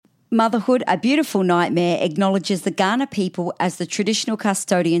Motherhood, A Beautiful Nightmare acknowledges the Kaurna people as the traditional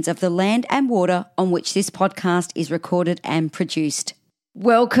custodians of the land and water on which this podcast is recorded and produced.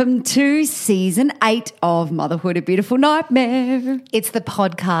 Welcome to Season 8 of Motherhood, A Beautiful Nightmare. It's the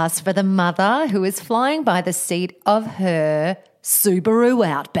podcast for the mother who is flying by the seat of her Subaru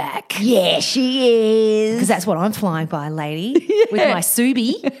Outback. Yeah, she is. Because that's what I'm flying by, lady, with my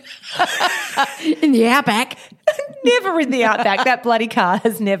Subi. In the Outback. Never in the Outback. That bloody car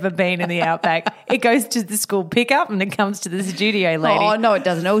has never been in the Outback. It goes to the school pickup and it comes to the studio, lady. Oh, no, it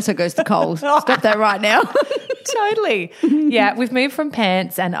doesn't. It also goes to Coles. Stop that right now. Totally. Yeah, we've moved from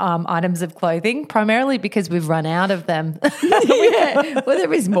pants and items of clothing primarily because we've run out of them. Yeah. Well,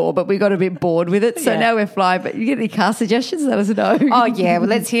 there is more, but we got a bit bored with it. So now we're flying. But you get any car suggestions? Let us know. Oh, yeah. Well,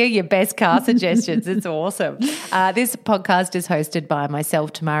 let's hear your best car suggestions. It's awesome. This podcast is hosted by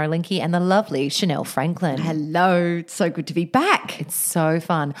myself, Tamara Linky, and the lovely Chanel Franklin. Hello. It's so good to be back. It's so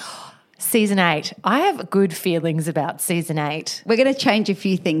fun. Season 8. I have good feelings about Season 8. We're going to change a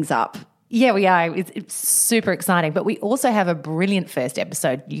few things up. Yeah, we are. It's super exciting. But we also have a brilliant first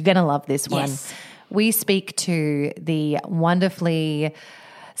episode. You're going to love this one. Yes. We speak to the wonderfully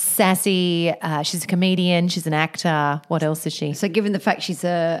sassy, she's a comedian, she's an actor. What else is she? So given the fact she's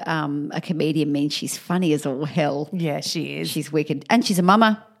a comedian means she's funny as all hell. Yeah, she is. She's wicked. And she's a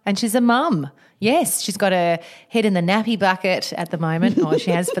mama. And she's a mum. Yes, she's got her head in the nappy bucket at the moment, or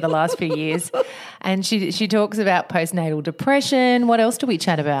she has for the last few years. And she talks about postnatal depression. What else do we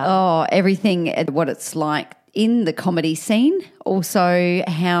chat about? Oh, everything, what it's like in the comedy scene. Also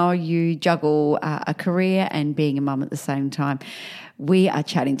how you juggle a career and being a mum at the same time. We are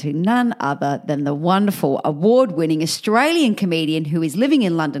chatting to none other than the wonderful award-winning Australian comedian who is living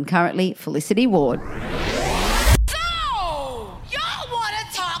in London currently, Felicity Ward.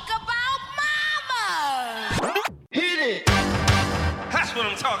 That's what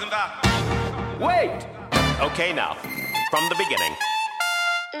I'm talking about. Wait! Okay, now, from the beginning.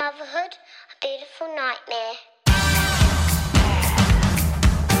 Motherhood, a beautiful nightmare.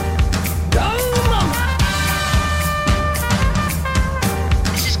 Go, Mama!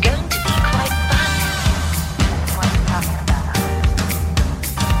 This is going to be quite fun. What are you talking about?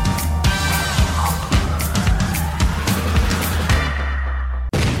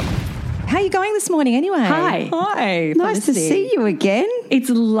 How are you going this morning anyway? Hi. Nice to see you again. It's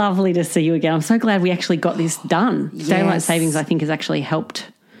lovely to see you again. I'm so glad we actually got this done. Yes. Daylight savings, I think, has actually helped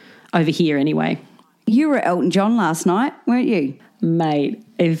over here anyway. You were at Elton John last night, weren't you? Mate,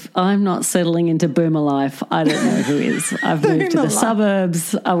 if I'm not settling into boomer life, I don't know who is. I've moved to the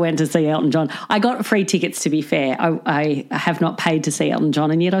suburbs. I went to see Elton John. I got free tickets, to be fair. I have not paid to see Elton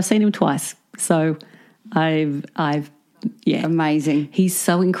John, and yet I've seen him twice. So yeah. Amazing. He's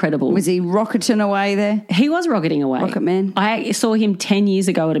so incredible. Was he rocketing away there? He was rocketing away. Rocket Man. I saw him 10 years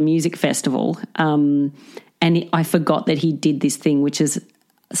ago at a music festival, and I forgot that he did this thing, which is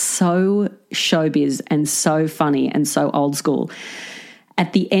so showbiz and so funny and so old school.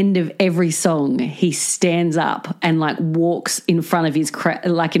 At the end of every song, he stands up and walks in front of his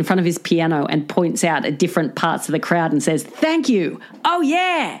in front of his piano and points out at different parts of the crowd and says, "Thank you. Oh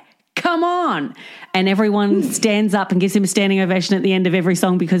yeah. Come on." And everyone stands up and gives him a standing ovation at the end of every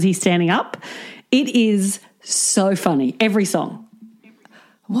song because he's standing up. It is so funny. Every song.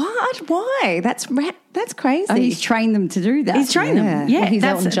 What? Why? That's crazy. Oh, he's trained them to do that. He's trained them. Yeah, Well, he's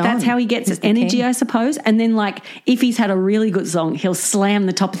Elton John. that's how he gets his energy, king. I suppose. And then, if he's had a really good song, he'll slam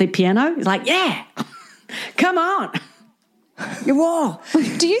the top of the piano. He's like, yeah, come on. Whoa.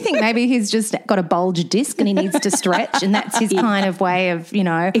 Do you think maybe he's just got a bulge disc and he needs to stretch and that's his kind of way of,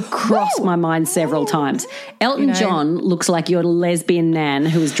 It crossed my mind several times. Elton John looks like your lesbian nan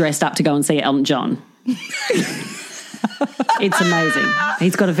who was dressed up to go and see Elton John. It's amazing.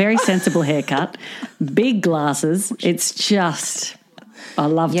 He's got a very sensible haircut, big glasses. It's just, I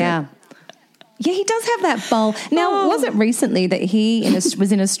loved it. Yeah, he does have that bowl. Now, was it recently that he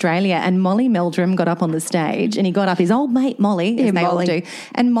was in Australia and Molly Meldrum got up on the stage and he got up his old mate Molly, as they all do,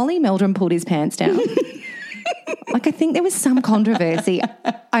 and Molly Meldrum pulled his pants down? I think there was some controversy.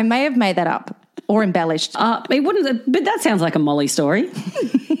 I may have made that up or embellished. It wouldn't, but that sounds like a Molly story.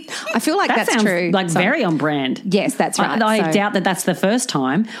 I feel like that that's true. Very on brand. Yes, that's right. I doubt that that's the first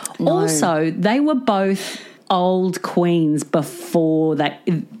time. No. Also, they were both old queens before that.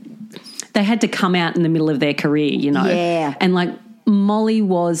 They had to come out in the middle of their career, Yeah. And Molly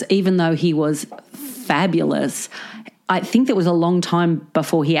was, even though he was fabulous, I think there was a long time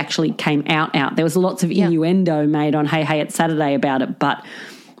before he actually came out. There was lots of innuendo made on Hey, It's Saturday about it, but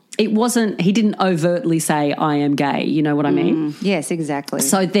it wasn't, he didn't overtly say, I am gay, you know what I mean? Yes, exactly.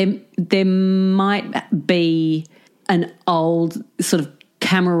 So there might be an old sort of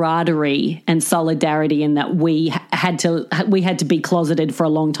camaraderie and solidarity, and that we had to be closeted for a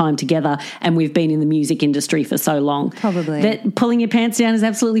long time together, and we've been in the music industry for so long. Probably. That pulling your pants down is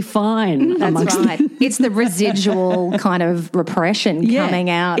absolutely fine. That's right. It's the residual kind of repression coming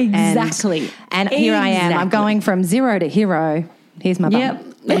out. Exactly. And here I am. I'm going from zero to hero. Here's my bum. Yep.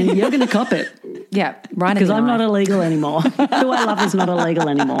 And you're going to cop it. Yeah, right. Because I'm not illegal anymore. Who I love is not illegal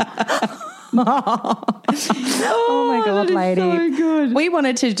anymore. Oh my God, lady. So good. We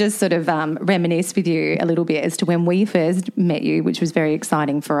wanted to just sort of reminisce with you a little bit as to when we first met you, which was very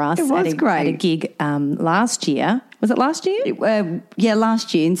exciting for us. It was great. At a gig last year. Was it last year? Yeah,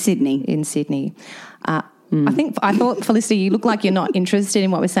 last year in Sydney. In Sydney. I thought, Felicity, you look like you're not interested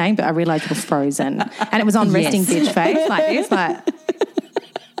in what we're saying, but I realised you were frozen. And it was on resting bitch face like this, like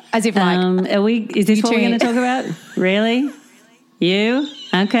as if like... is this what we're going to talk about? Really? You?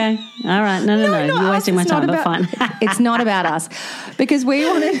 Okay. All right. No. You're wasting my time, but fine. It's not about us. Because we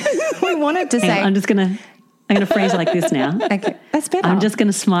wanted to say... I'm going to freeze like this now. Okay, that's better. I'm just going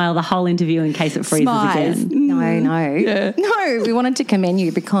to smile the whole interview in case it freezes again. No. Yeah. No, we wanted to commend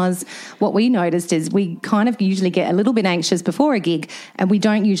you because what we noticed is we kind of usually get a little bit anxious before a gig and we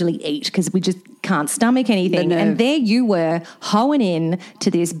don't usually eat because we just can't stomach anything. And there you were hoeing in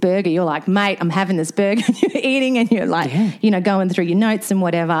to this burger. You're like, mate, I'm having this burger. And you're eating and you're like, going through your notes and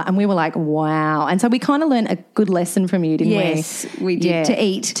whatever. And we were like, wow. And so we kind of learned a good lesson from you, didn't we? Yes, we did. Yeah, to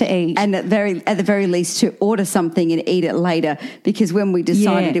eat. And at the very least to order something and eat it later, because when we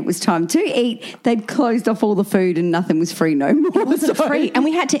decided it was time to eat, they'd closed off all the food and nothing was free no more. It wasn't free. And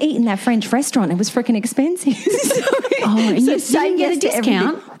we had to eat in that French restaurant. It was freaking expensive. And you didn't get a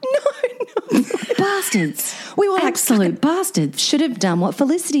discount? No. Bastards. We were absolute bastards. Should have done what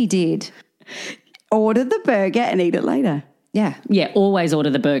Felicity did. Order the burger and eat it later. Yeah. Yeah, always order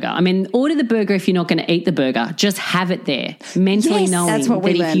the burger. I mean, order the burger if you're not going to eat the burger. Just have it there, mentally knowing that's what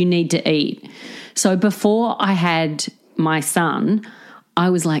we that learned. if you need to eat. So before I had my son, I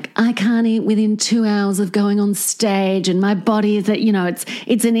was like, I can't eat within 2 hours of going on stage, and my body is that,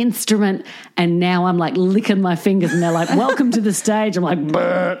 it's an instrument. And now I'm like licking my fingers and they're like, welcome to the stage. I'm like,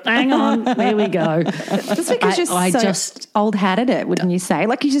 hang on, there we go. Just because you're just old-hatted it, wouldn't you say?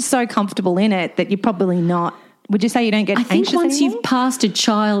 Like you're just so comfortable in it that you're probably not. Would you say you don't get anxious anxious once anymore? you've passed a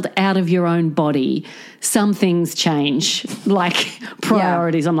child out of your own body, some things change, like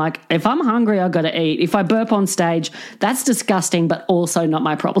priorities. I'm like, if I'm hungry, I've got to eat. If I burp on stage, that's disgusting, but also not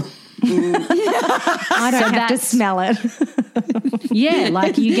my problem. I don't have to smell it. Yeah,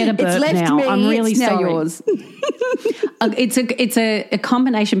 like you get a burp It's left now. me, I'm really it's now sorry. yours. It's a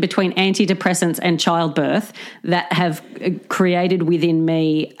combination between antidepressants and childbirth that have created within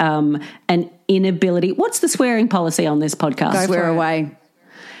me an inability. What's the swearing policy on this podcast? Swear away.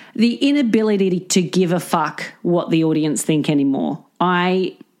 The inability to give a fuck what the audience think anymore.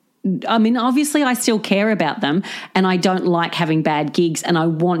 I mean, obviously I still care about them and I don't like having bad gigs and I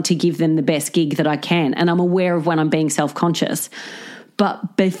want to give them the best gig that I can. And I'm aware of when I'm being self-conscious.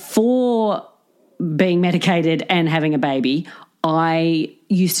 But before being medicated and having a baby, I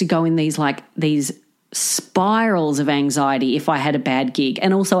used to go in these spirals of anxiety if I had a bad gig.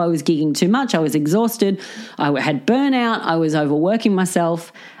 And also I was gigging too much. I was exhausted. I had burnout. I was overworking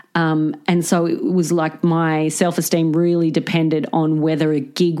myself. And so it was like my self-esteem really depended on whether a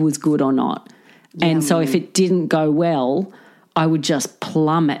gig was good or not. And so if it didn't go well, I would just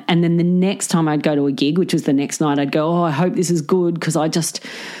plummet. And then the next time I'd go to a gig, which was the next night, I'd go, I hope this is good because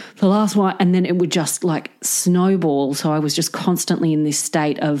the last one, and then it would just like snowball. So I was just constantly in this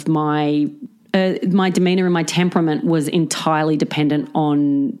state of my demeanor and my temperament was entirely dependent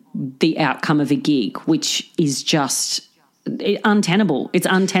on the outcome of a gig, which is just untenable. It's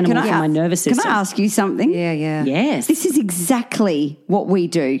untenable for my nervous system. Can I ask you something? Yeah. Yes. This is exactly what we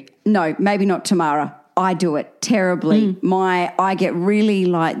do. No, maybe not Tamara. I do it terribly. I get really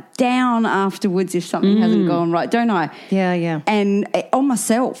like down afterwards if something hasn't gone right, don't I? Yeah. And on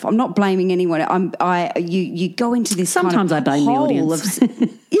myself, I'm not blaming anyone. You go into this. Sometimes kind of I blame the hole audience.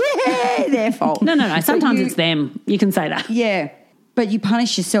 Yeah, their fault. No. Sometimes it's them. You can say that. Yeah. But you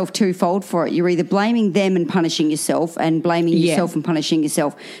punish yourself twofold for it. You're either blaming them and punishing yourself and blaming yourself and punishing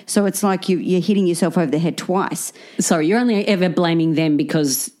yourself. So it's like you're hitting yourself over the head twice. Sorry, you're only ever blaming them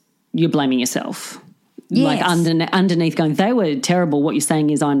because you're blaming yourself. Yes. Like underneath going, they were terrible. What you're saying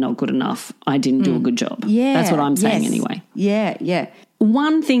is I'm not good enough. I didn't do a good job. Yeah. That's what I'm saying anyway. Yeah.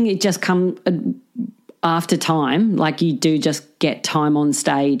 One thing, it just comes after time, like you do just get time on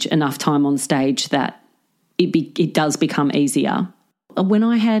stage, enough time on stage that it does become easier. When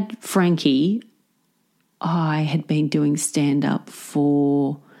I had Frankie, I had been doing stand-up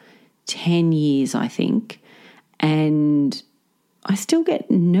for 10 years, I think, and I still get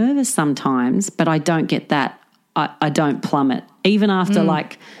nervous sometimes, but I don't get that. I don't plummet. Even after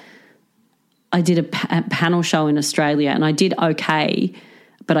like I did a panel show in Australia and I did okay,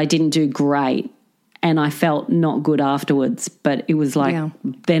 but I didn't do great. And I felt not good afterwards, but it was like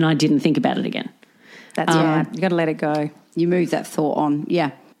then I didn't think about it again. That's right. You got to let it go. You move that thought on.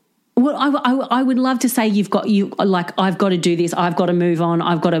 Yeah. Well, I would love to say I've got to do this, I've got to move on,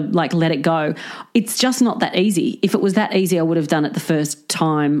 I've got to like let it go. It's just not that easy. If it was that easy, I would have done it the first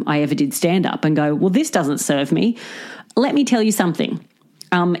time I ever did stand up and go, well, this doesn't serve me. Let me tell you something.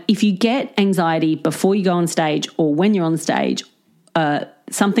 If you get anxiety before you go on stage or when you're on stage,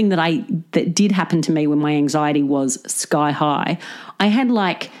 something that did happen to me when my anxiety was sky high, I had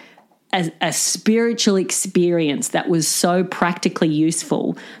like a spiritual experience that was so practically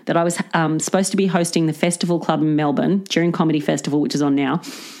useful that I was supposed to be hosting the Festival Club in Melbourne during Comedy Festival, which is on now.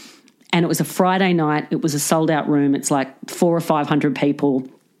 And it was a Friday night. It was a sold-out room. It's like 400 or 500 people.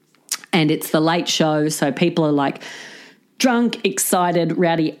 And it's the late show, so people are like drunk, excited,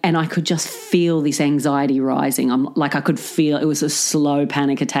 rowdy, and I could just feel this anxiety rising. I could feel it was a slow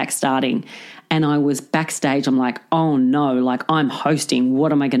panic attack starting. And I was backstage, I'm like, oh no, like I'm hosting,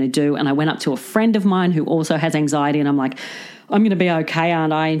 what am I going to do? And I went up to a friend of mine who also has anxiety and I'm like, I'm going to be okay,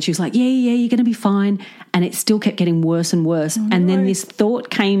 aren't I? And she was like, yeah, you're going to be fine. And it still kept getting worse and worse. Oh, and then this thought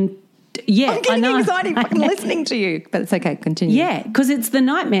came, I'm getting anxiety fucking listening to you. But it's okay, continue. Yeah, because it's the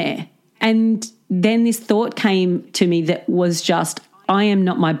nightmare. And then this thought came to me that was just, I am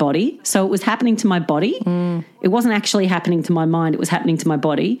not my body. So it was happening to my body. It wasn't actually happening to my mind. It was happening to my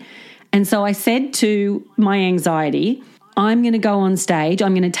body. And so I said to my anxiety, I'm going to go on stage.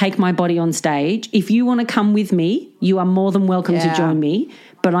 I'm going to take my body on stage. If you want to come with me, you are more than welcome to join me,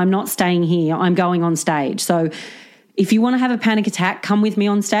 but I'm not staying here. I'm going on stage. So if you want to have a panic attack, come with me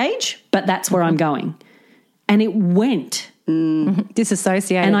on stage, but that's where I'm going. And it went.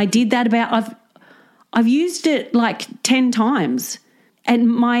 Disassociate. And I did that I've used it like 10 times. And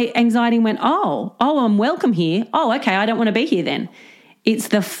my anxiety went, oh, I'm welcome here. Oh, okay, I don't want to be here then. It's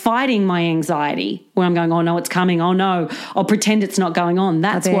the fighting my anxiety where I'm going, oh, no, it's coming. Oh, no, I'll pretend it's not going on.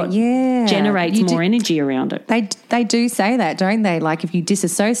 That's what generates more energy around it. They do say that, don't they? Like if you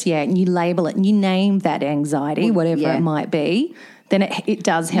disassociate and you label it and you name that anxiety, whatever it might be, then it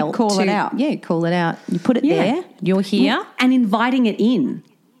does help. Call it out. Yeah, call it out. You put it there. You're here. And inviting it in.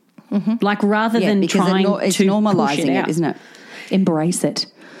 Like rather than trying it's to normalising push it out. isn't it? Embrace it.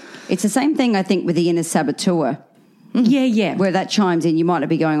 It's the same thing, I think, with the inner saboteur. Yeah. Where that chimes in, you might not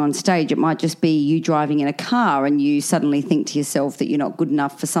be going on stage. It might just be you driving in a car and you suddenly think to yourself that you're not good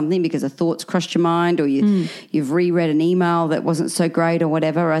enough for something because a thought's crossed your mind or you've reread an email that wasn't so great or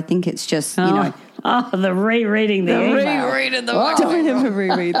whatever. I think it's just, you know. Oh, the rereading the email. Rereading the Don't ever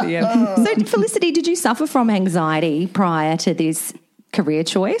reread the email. So, Felicity, did you suffer from anxiety prior to this career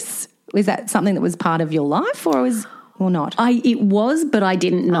choice? Was that something that was part of your life or not? It was, but I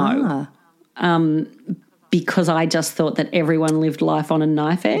didn't know. Because I just thought that everyone lived life on a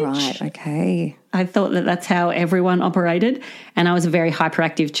knife edge. Right, okay. I thought that that's how everyone operated, and I was a very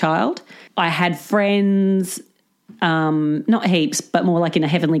hyperactive child. I had friends, not heaps, but more like in a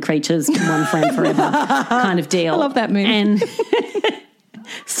Heavenly Creatures, one friend forever kind of deal. I love that movie. And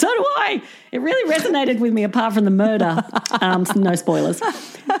so do I. It really resonated with me apart from the murder. No spoilers.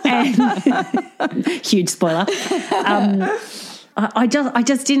 And huge spoiler. I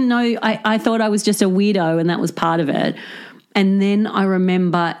just didn't know. I thought I was just a weirdo and that was part of it. And then I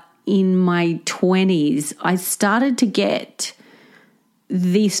remember in my 20s, I started to get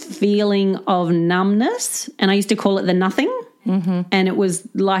this feeling of numbness, and I used to call it the nothing. And it was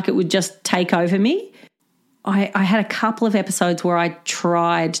like it would just take over me. I had a couple of episodes where I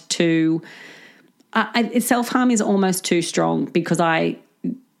tried to self-harm is almost too strong because I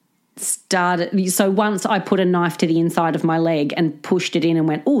started. So once I put a knife to the inside of my leg and pushed it in and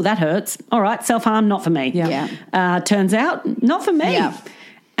went, oh, that hurts. All right, self-harm, not for me. Turns out, not for me. Yeah.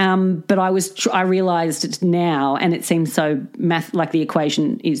 But I realised now, and it seems so like the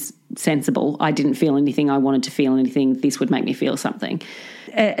equation is sensible. I didn't feel anything. I wanted to feel anything. This would make me feel something.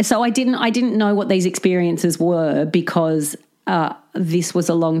 So I didn't know what these experiences were because this was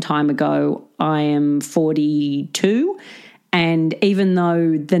a long time ago. I am 42. And even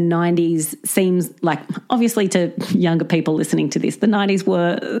though the 90s seems like, obviously to younger people listening to this, the 90s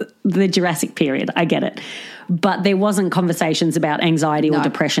were the Jurassic period. I get it. But there wasn't conversations about anxiety or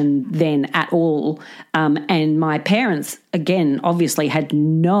depression then at all. And my parents, again, obviously had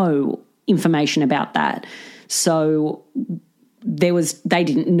no information about that. So they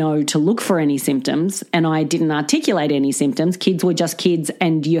didn't know to look for any symptoms, and I didn't articulate any symptoms. Kids were just kids,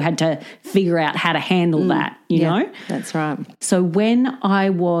 and you had to figure out how to handle that, you know? That's right. So when I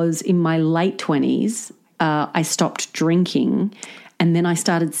was in my late 20s, I stopped drinking, and then I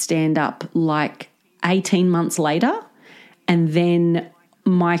started stand up like 18 months later, and then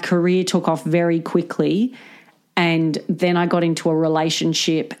my career took off very quickly, and then I got into a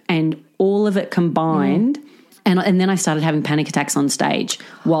relationship, and all of it combined, and then I started having panic attacks on stage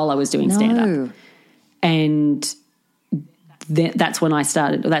while I was doing stand-up. And that's when I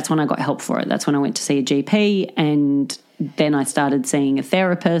got help for it. That's when I went to see a GP, and then I started seeing a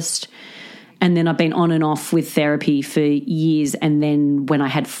therapist. And then I've been on and off with therapy for years. And then when I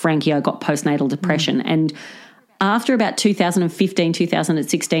had Frankie, I got postnatal depression. And after about 2015,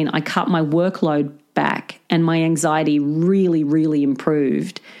 2016, I cut my workload back, and my anxiety really, really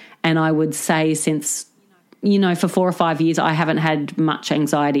improved. And I would say since, for 4 or 5 years, I haven't had much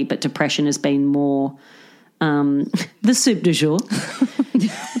anxiety, but depression has been more the soup du jour.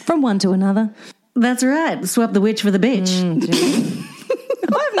 From one to another. That's right. Swap the witch for the bitch.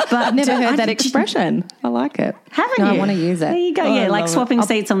 I've never heard that expression. I like it. Haven't you? I want to use it. There you go. Like swapping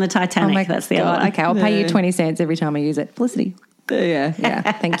seats on the Titanic. That's the other one. Okay, I'll pay you 20 cents every time I use it. Felicity. Yeah.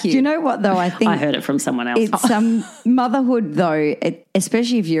 Thank you. Do you know what, though? I think I heard it from someone else. It's motherhood, though,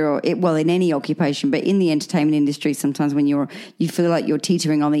 especially if you're, in any occupation, but in the entertainment industry, sometimes when you feel like you're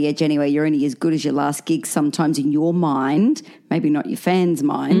teetering on the edge anyway, you're only as good as your last gig sometimes in your mind, maybe not your fans'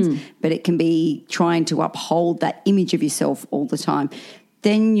 minds, but it can be trying to uphold that image of yourself all the time.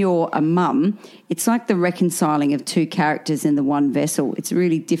 Then you're a mum. It's like the reconciling of two characters in the one vessel. It's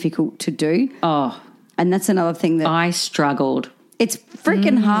really difficult to do. Oh. And that's another thing that I struggled. It's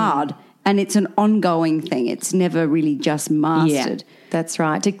freaking hard, and it's an ongoing thing. It's never really just mastered. Yeah, that's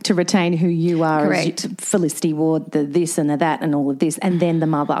right. To retain who you are. Correct. As Felicity Ward, the this and the that and all of this, and then the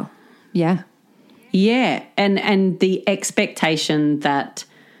mother. Yeah. Yeah, and the expectation that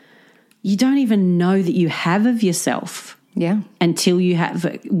you don't even know that you have of yourself. Yeah. Until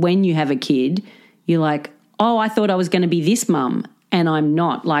when you have a kid, you're like, oh, I thought I was going to be this mum, and I'm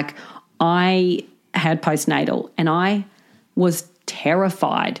not. Like, I had postnatal, and I was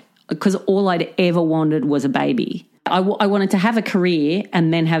terrified because all I'd ever wanted was a baby. I wanted to have a career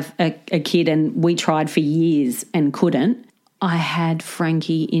and then have a kid, and we tried for years and couldn't. I had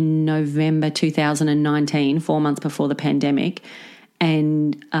Frankie in November 2019, 4 months before the pandemic,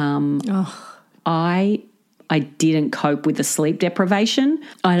 and I didn't cope with the sleep deprivation.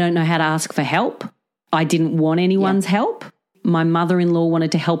 I don't know how to ask for help. I didn't want anyone's help. My mother-in-law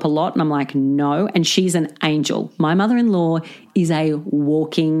wanted to help a lot, and I'm like, no. And she's an angel. My mother-in-law is a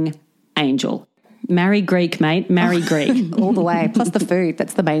walking angel. Marry Greek, mate. Marry Greek. All the way. Plus the food.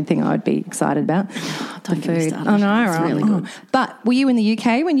 That's the main thing I would be excited about. Don't get me started. I know, it's right? really good. But were you in the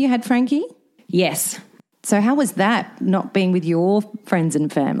UK when you had Frankie? Yes. So how was that, not being with your friends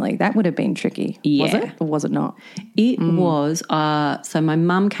and family? That would have been tricky, was it? Or was it not? It was. So my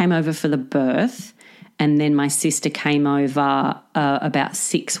mum came over for the birth, and then my sister came over about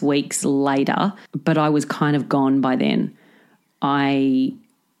 6 weeks later, but I was kind of gone by then. I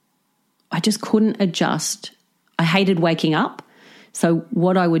just couldn't adjust. I hated waking up. So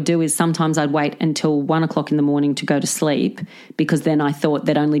what I would do is sometimes I'd wait until 1 o'clock in the morning to go to sleep, because then I thought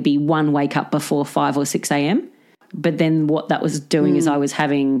there'd only be one wake up before 5 or 6 a.m. But then what that was doing is I was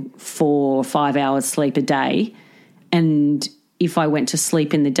having 4 or 5 hours sleep a day. And if I went to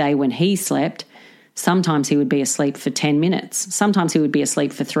sleep in the day when he slept, sometimes he would be asleep for 10 minutes. Sometimes he would be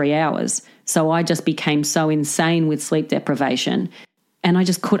asleep for 3 hours. So I just became so insane with sleep deprivation. And I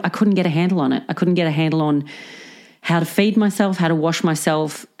couldn't get a handle on it. I couldn't get a handle on how to feed myself, how to wash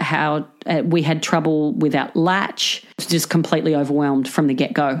myself, how we had trouble with our latch. Just completely overwhelmed from the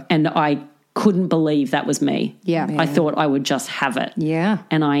get-go. And I couldn't believe that was me. Yeah. I thought I would just have it. Yeah.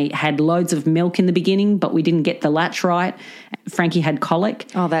 And I had loads of milk in the beginning, but we didn't get the latch right. Frankie had colic.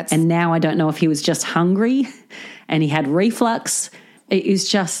 Oh, that's... And now I don't know if he was just hungry and he had reflux. It was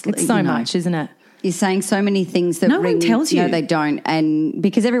just... It's so much, isn't it? You're saying so many things that no one tells you. No, they don't. And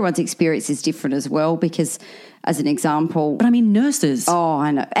because everyone's experience is different as well, because as an example... But I mean nurses. Oh,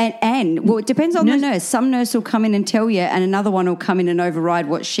 I know. And well, it depends on the nurse. Some nurse will come in and tell you, and another one will come in and override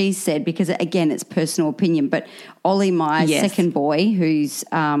what she said, because, again, it's personal opinion. But Ollie, my second boy, who's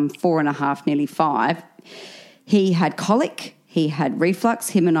 4.5, nearly 5, he had colic. He had reflux.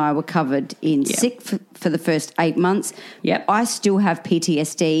 Him and I were covered in sick for the first 8 months. Yep. I still have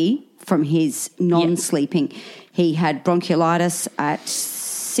PTSD from his non-sleeping. He had bronchiolitis at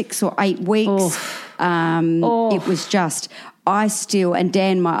 6 or 8 weeks. It was just, I still, and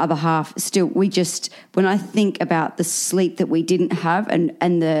Dan, my other half, still, when I think about the sleep that we didn't have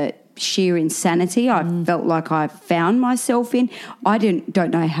and the sheer insanity I felt like I found myself in, I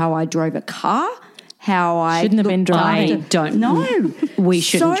don't know how I drove a car. How I shouldn't have been driving. I don't. No, we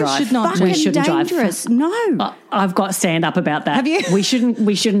shouldn't drive. Should not. We shouldn't dangerous. drive. No, I've got to stand up about that. Have you? We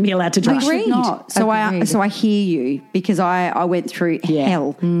shouldn't be allowed to drive. should not. So I hear you, because I went through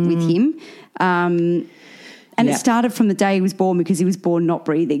hell with him. And it started from the day he was born, because he was born not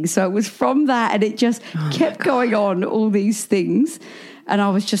breathing. So it was from that, and it just kept going on, all these things. And I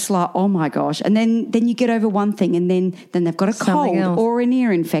was just like, oh my gosh. And then you get over one thing, and then they've got a Something cold else. or an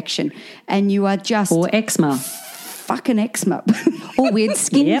ear infection, and you are just Or eczema. fucking eczema. Or weird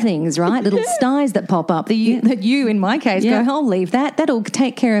skin things, right? Little styes that pop up that you in my case, go, I'll leave that. That'll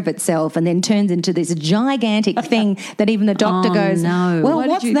take care of itself, and then turns into this gigantic thing that even the doctor goes, no. well, Why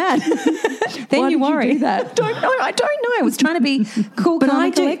what's did you- that? Then Why you did you worry. do that? I don't know. I was trying to be cool, But calm, I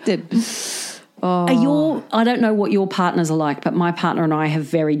and do- collected. I don't know what your partners are like, but my partner and I have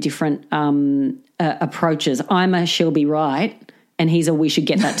very different approaches. I'm a she'll be right, and he's a we should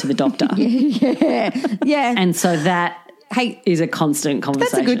get that to the doctor. Yeah. And so that Hey, is a constant that's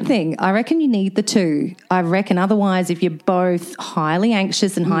conversation. a good thing. I reckon you need the two. I reckon otherwise, if you're both highly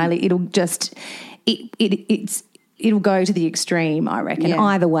anxious and it'll just it'll go to the extreme. I reckon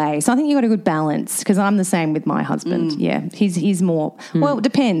either way. So I think you got a good balance, because I'm the same with my husband. Yeah, he's more. Well, it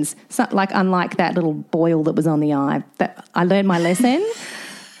depends. So, like, unlike that little boil that was on the eye, that I learned my lesson.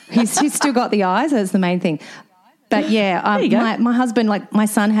 He's still got the eye, so that's the main thing. But yeah, my husband, like my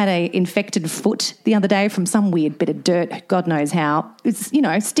son had a infected foot the other day from some weird bit of dirt, God knows how. It's,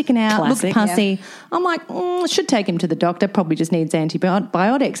 sticking out, Classic. looked pussy. I'm like, should take him to the doctor, probably just needs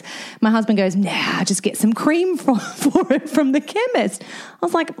antibiotics. My husband goes, nah, just get some cream for it from the chemist. I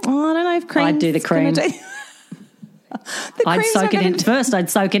was like, I don't know if cream. I'd do the cream. I'd soak it in first. I'd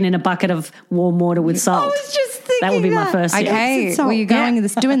soak it in a bucket of warm water with salt. I was just thinking that would be my first step. Okay, Yes, well, you're going yeah.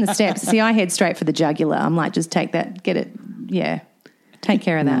 doing the steps. See, I head straight for the jugular. I'm like, just take that, get it, take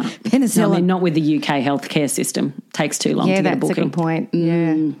care of that. No, I Penicillin. mean, not with the UK healthcare system. Takes too long to get a That's a booking. good point.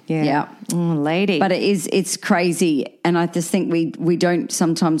 Yeah. Lady. But it's crazy, and I just think we don't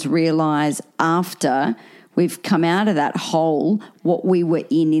sometimes realise after we've come out of that hole what we were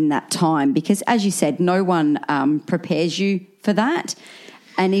in that time, because as you said, no one prepares you for that.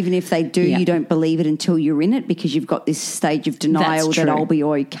 And even if they do, you don't believe it until you're in it, because you've got this stage of denial That's that true. I'll be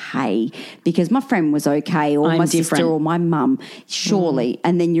okay because my friend was okay, or I'm my different. sister or my mum, surely.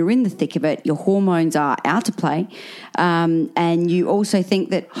 And then you're in the thick of it. Your hormones are out of play. And you also think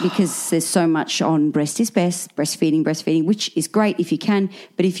that because there's so much on breast is best, breastfeeding, which is great if you can.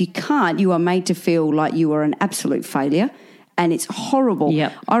 But if you can't, you are made to feel like you are an absolute failure. And it's horrible.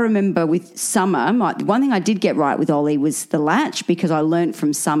 Yep. I remember with Summer, the one thing I did get right with Ollie was the latch, because I learnt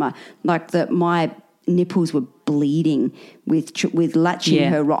from Summer, like that my nipples were bleeding with latching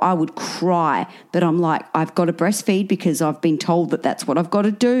her. I would cry, but I'm like, I've got to breastfeed because I've been told that that's what I've got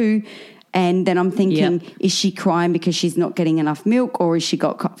to do. And then I'm thinking, is she crying because she's not getting enough milk, or is she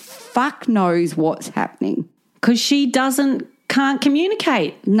got fuck knows what's happening? Because she can't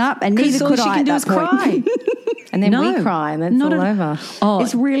communicate. Nope, and neither all could she I can at do that is point. cry. and then No, we cry, and that's not all at- over. Oh,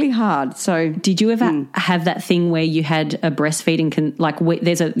 It's really hard. So did you ever have that thing where you had a breastfeeding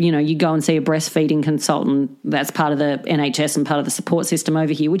there's a you go and see a breastfeeding consultant that's part of the NHS and part of the support system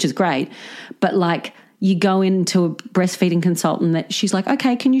over here, which is great, but like you go into a breastfeeding consultant that she's like,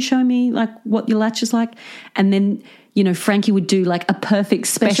 okay, can you show me like what your latch is like? And then Frankie would do like a perfect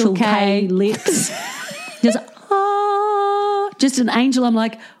special K lips, just an angel. I'm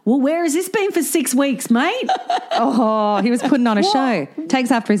like, well, where has this been for 6 weeks, mate? Oh, he was putting on a show.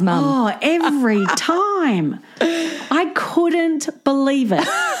 Takes after his mum. Oh, every time. I couldn't believe it.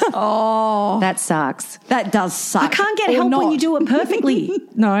 That sucks. that does suck. I can't get Or help when not. you do it perfectly.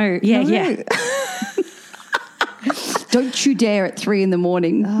 No. Yeah. Don't you dare at 3 a.m.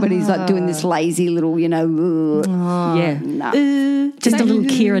 when he's like doing this lazy little, Yeah. no. Just a little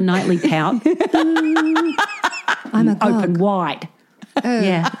Keira Knightley pout. I'm a Open wide.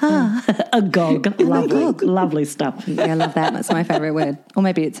 Yeah. Agog. Lovely stuff. Yeah, I love that. That's my favourite word. Or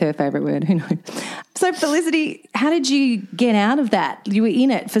maybe it's her favourite word. Who knows? So, Felicity, how did you get out of that? You were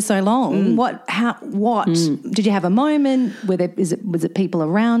in it for so long. What? Did you have a moment? Was it people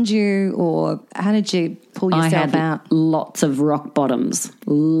around you, or how did you pull I yourself had out? lots of rock bottoms.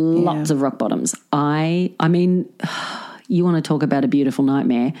 Lots of rock bottoms. I mean, you want to talk about a beautiful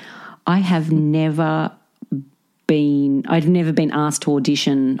nightmare. I've never been asked to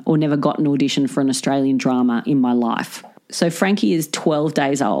audition or never got an audition for an Australian drama in my life. So Frankie is 12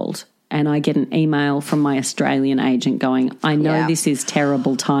 days old and I get an email from my Australian agent going, I know this is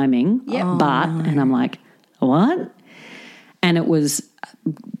terrible timing, but, and I'm like, what? And it was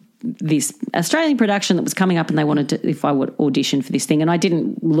this Australian production that was coming up and they wanted to, if I would audition for this thing, and I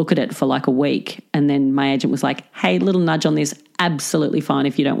didn't look at it for like a week, and then my agent was like, hey, little nudge on this, absolutely fine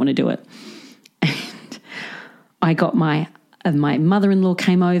if you don't want to do it. And I got my mother-in-law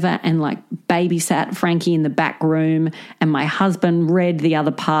came over and like babysat Frankie in the back room, and my husband read the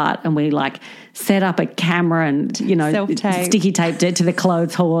other part, and we like set up a camera and, you know, sticky taped it to the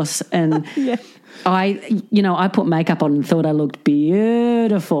clothes horse. And I put makeup on and thought I looked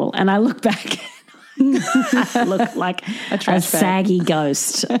beautiful. And I look back, I look like a saggy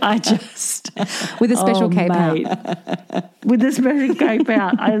ghost. I just with a special cape out. With a special cape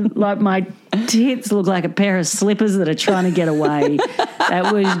out, I like my tits look like a pair of slippers that are trying to get away.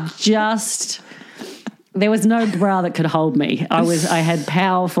 That was just. There was no bra that could hold me. I had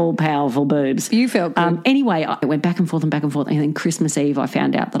powerful, powerful boobs. You felt good. Anyway, I went back and forth, and then Christmas Eve I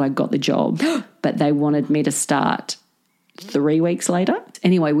found out that I got the job, but they wanted me to start 3 weeks later.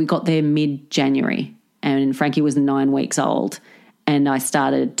 Anyway, we got there mid-January, and Frankie was 9 weeks old, and I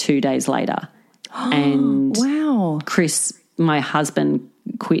started 2 days later. And wow. Chris, my husband,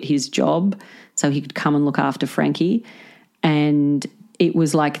 quit his job so he could come and look after Frankie, and it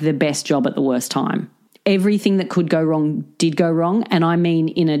was like the best job at the worst time. Everything that could go wrong did go wrong, and I mean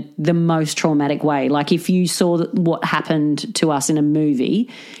in the most traumatic way. Like if you saw what happened to us in a movie,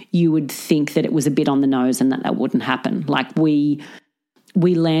 you would think that it was a bit on the nose and that wouldn't happen. Like we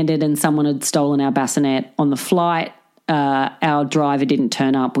landed and someone had stolen our bassinet on the flight. Our driver didn't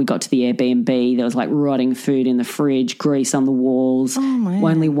turn up. We got to the Airbnb. There was like rotting food in the fridge, grease on the walls.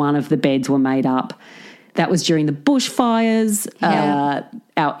 Only one of the beds were made up. That was during the bushfires.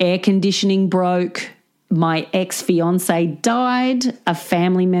 Our air conditioning broke. My ex-fiance died. A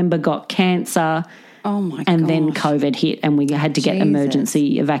family member got cancer. Oh, my God. And then COVID hit, and we had to get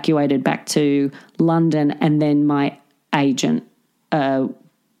emergency evacuated back to London, and then my agent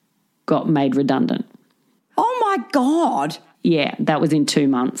got made redundant. Oh, my God. Yeah, that was in 2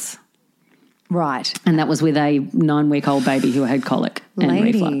 months. Right. And that was with a 9-week-old baby who had colic and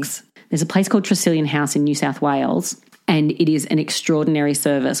reflux. There's a place called Tresillian House in New South Wales, and it is an extraordinary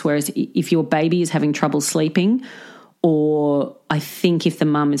service, whereas if your baby is having trouble sleeping, or I think if the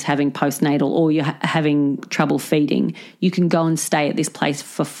mum is having postnatal, or you're having trouble feeding, you can go and stay at this place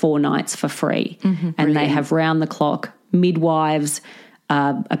for 4 nights for free. And they have round-the-clock midwives.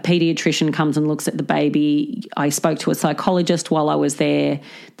 A paediatrician comes and looks at the baby. I spoke to a psychologist while I was there.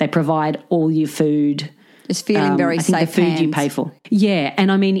 They provide all your food. It's feeling very safe. I think the food you pay for. Yeah,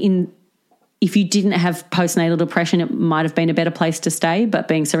 and I mean, if you didn't have postnatal depression, it might have been a better place to stay, but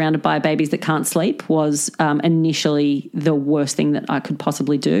being surrounded by babies that can't sleep was initially the worst thing that I could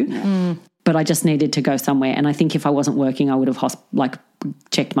possibly do. But I just needed to go somewhere, and I think if I wasn't working, I would have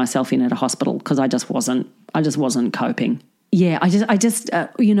checked myself in at a hospital because I just wasn't coping. Yeah, I just I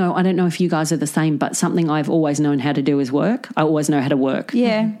don't know if you guys are the same, but something I've always known how to do is work. I always know how to work.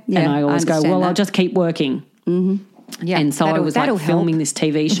 Yeah. And I always go, well, I'll just keep working. Yeah, and so I was filming this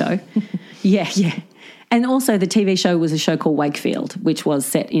TV show. Yeah. And also the TV show was a show called Wakefield, which was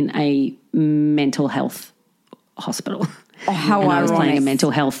set in a mental health hospital. Oh, how and ironic. I was playing a mental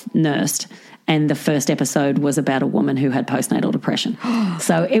health nurse, and the first episode was about a woman who had postnatal depression.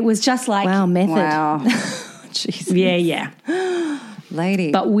 So it was just like... Wow, method. Wow. Jesus. Yeah.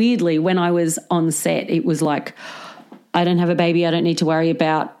 Lady. But weirdly, when I was on set, it was like, I don't have a baby, I don't need to worry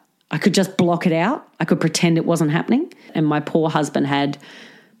about... I could just block it out. I could pretend it wasn't happening. And my poor husband had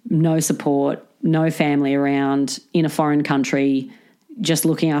no support, no family around, in a foreign country, just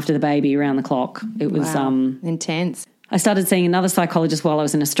looking after the baby around the clock. It was intense. I started seeing another psychologist while I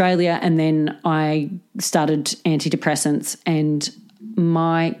was in Australia, and then I started antidepressants, and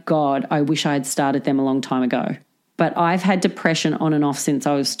my God, I wish I had started them a long time ago. But I've had depression on and off since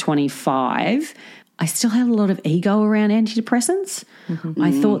I was 25. I still had a lot of ego around antidepressants.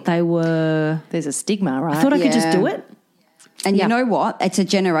 I thought they were... There's a stigma, right? I thought I could just do it. And you know what? It's a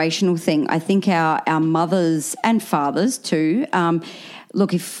generational thing. I think our mothers and fathers too,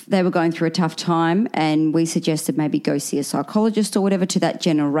 look, if they were going through a tough time and we suggested maybe go see a psychologist or whatever to that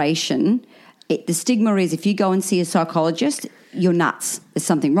generation, the stigma is if you go and see a psychologist, you're nuts. There's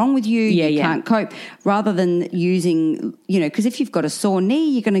something wrong with you. You can't cope. Rather than using, because if you've got a sore knee,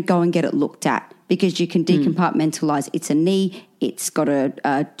 you're going to go and get it looked at because you can decompartmentalize. It's a knee. It's got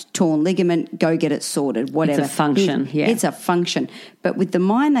a torn ligament. Go get it sorted, whatever. It's a function, It's a function. But with the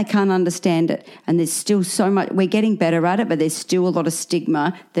mind, they can't understand it. And there's still so much. We're getting better at it, but there's still a lot of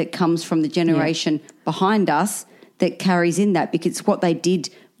stigma that comes from the generation behind us that carries in that because what they did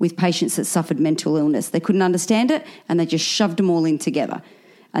with patients that suffered mental illness. They couldn't understand it and they just shoved them all in together.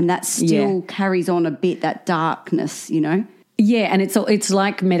 And that still carries on a bit, that darkness, you know. Yeah, and it's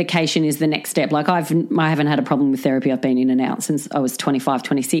like medication is the next step. Like I haven't had a problem with therapy. I've been in and out since I was 25,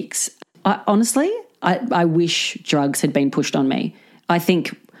 26. Honestly, I wish drugs had been pushed on me. I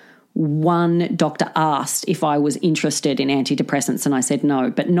think one doctor asked if I was interested in antidepressants and I said no,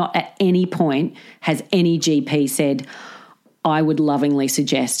 but not at any point has any GP said I would lovingly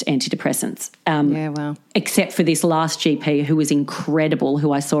suggest antidepressants. Except for this last GP who was incredible,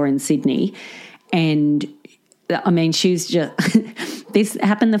 who I saw in Sydney. And I mean, she's just, this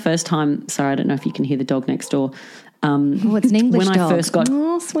happened the first time. Sorry, I don't know if you can hear the dog next door. It's an English when dog. I first got,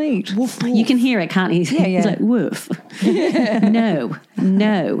 oh, sweet. Woof, woof. You can hear it, can't you? Yeah, yeah. He's like, woof. No.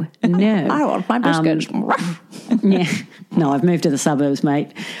 I want my biscuits. Yeah. No, I've moved to the suburbs,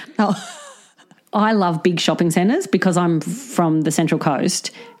 mate. Oh. I love big shopping centres because I'm from the Central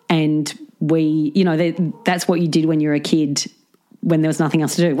Coast and that's what you did when you were a kid when there was nothing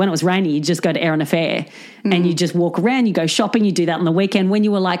else to do. When it was rainy, you'd just go to Erin Affair and you just walk around, you go shopping, you do that on the weekend when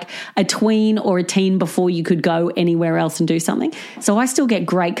you were like a tween or a teen before you could go anywhere else and do something. So I still get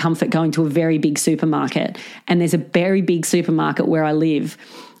great comfort going to a very big supermarket, and there's a very big supermarket where I live.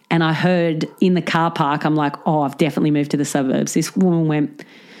 And I heard in the car park, I'm like, oh, I've definitely moved to the suburbs. This woman went,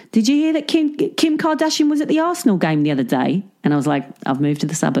 did you hear that Kim Kardashian was at the Arsenal game the other day? And I was like, I've moved to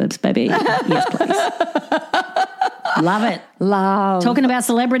the suburbs, baby. Yes, please. Love it. Love. Talking about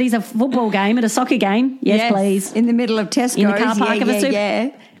celebrities, a football game, at a soccer game. Yes, please. In the middle of Tesco's. In the car park of a super.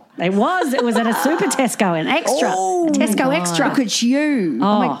 Yeah. It was at a super Tesco, an extra. Oh, a Tesco extra. Look at you.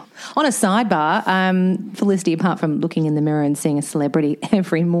 Oh. On a sidebar, Felicity, apart from looking in the mirror and seeing a celebrity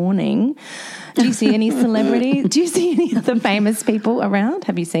every morning, do you see any celebrities? Do you see any other famous people around?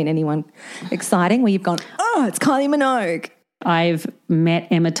 Have you seen anyone exciting where you've gone, oh, it's Kylie Minogue? I've met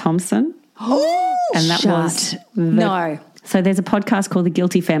Emma Thompson. Oh, and that was no. So there's a podcast called The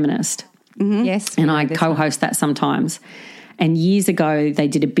Guilty Feminist. Mm-hmm. Yes. And I co-host that sometimes. And years ago, they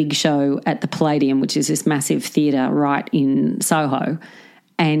did a big show at the Palladium, which is this massive theatre right in Soho.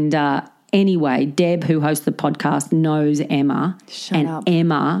 And anyway, Deb, who hosts the podcast, knows Emma. Shut up.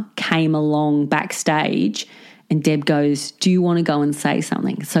 Emma came along backstage and Deb goes, do you want to go and say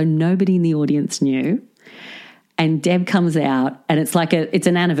something? So nobody in the audience knew. And Deb comes out and it's like it's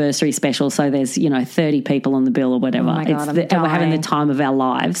an anniversary special. So there's, 30 people on the bill or whatever. Oh my God, and we're having the time of our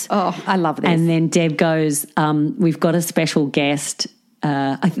lives. Oh, I love this. And then Deb goes, we've got a special guest.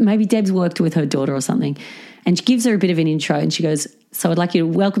 Maybe Deb's worked with her daughter or something. And she gives her a bit of an intro and she goes, so I'd like you to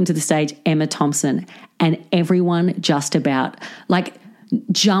welcome to the stage Emma Thompson. And everyone just about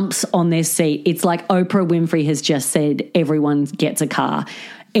jumps on their seat. It's like Oprah Winfrey has just said, everyone gets a car.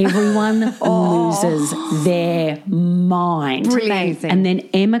 Everyone loses their mind. Brilliant. And then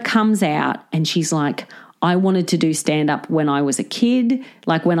Emma comes out and she's like, I wanted to do stand-up when I was a kid,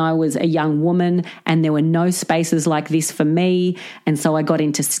 like when I was a young woman, and there were no spaces like this for me. And so I got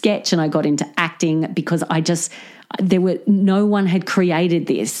into sketch and I got into acting because no one had created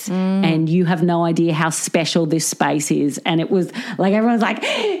this and you have no idea how special this space is. And it was like, everyone's like, yeah,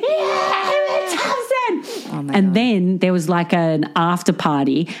 Emma Thompson. And then there was like an after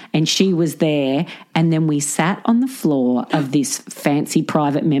party and she was there, and then we sat on the floor of this fancy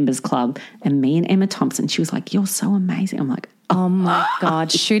private members club, and me and Emma Thompson, she was like, you're so amazing. I'm like, oh my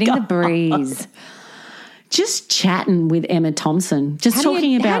God, shooting the breeze. Just chatting with Emma Thompson, just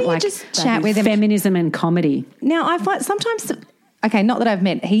talking about chat with feminism and comedy. Now, I find sometimes, okay, not that I've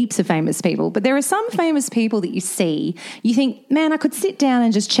met heaps of famous people, but there are some famous people that you see, you think, man, I could sit down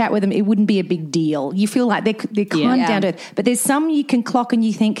and just chat with them. It wouldn't be a big deal. You feel like they're kind of down to earth. But there's some you can clock and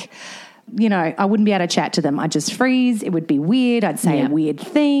you think, I wouldn't be able to chat to them. I'd just freeze. It would be weird. I'd say a weird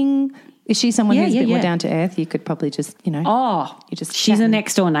thing. Is she someone who's a bit more down to earth? You could probably just, she's a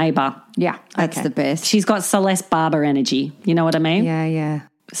next door neighbour. Yeah. That's the best. She's got Celeste Barber energy. You know what I mean? Yeah, yeah.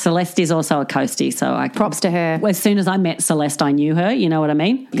 Celeste is also a coastie, so props to her. As soon as I met Celeste, I knew her. You know what I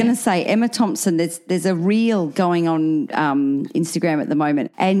mean? I'm going to say Emma Thompson. There's a reel going on Instagram at the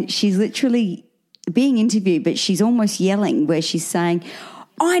moment, and she's literally being interviewed, but she's almost yelling where she's saying,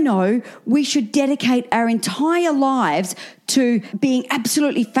 I know we should dedicate our entire lives to being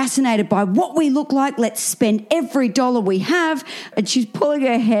absolutely fascinated by what we look like. Let's spend every dollar we have. And she's pulling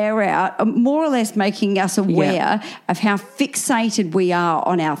her hair out, more or less making us aware of how fixated we are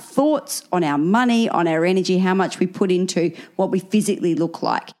on our thoughts, on our money, on our energy, how much we put into what we physically look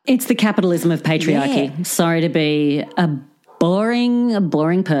like. It's the capitalism of patriarchy. Yeah. Sorry to be a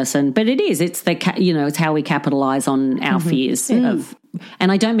boring person, but it is. It's it's how we capitalize on our fears of.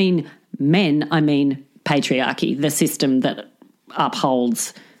 And I don't mean men, I mean patriarchy, the system that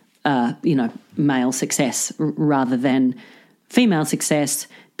upholds male success rather than female success,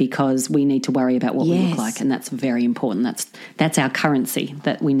 because we need to worry about what we look like, and that's very important. That's our currency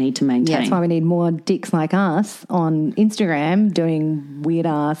that we need to maintain. Yeah, that's why we need more dicks like us on Instagram doing weird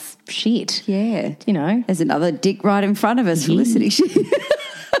ass shit. Yeah. There's another dick right in front of us, Felicity.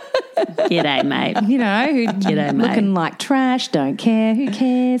 G'day, mate. G'day, mate. Looking like trash, don't care, who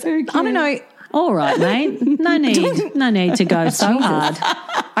cares? I don't know. All right, mate. No need to go so hard.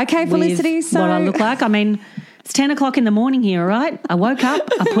 Okay, Felicity, with so what I look like. I mean, it's 10 o'clock in the morning here, all right? I woke up,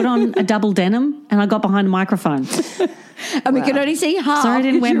 I put on a double denim, and I got behind a microphone. And we could only see half. Sorry I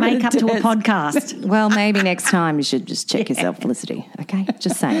didn't wear makeup to a podcast. Well, maybe next time you should just check yourself, Felicity. Okay?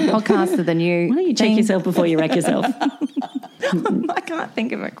 Just saying. Podcasts are the new Why don't you check yourself before you wreck yourself? I can't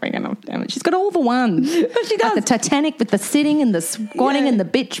think of it quick enough, damn it. She's got all the ones. She does. Like the Titanic with the sitting and the squatting and the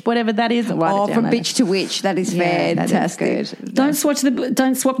bitch, whatever that is. From bitch to witch. That is fantastic. That is good. Don't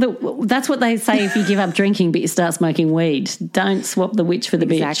swap the. That's what they say if you give up drinking but you start smoking weed. Don't swap the witch for the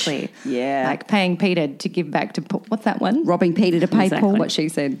bitch. Exactly. Yeah. Like paying Peter to give back to Paul. What's that one? Robbing Peter to pay Exactly. Paul. What she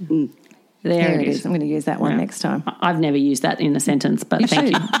said. There it is. I'm going to use that one next time. I've never used that in a sentence, but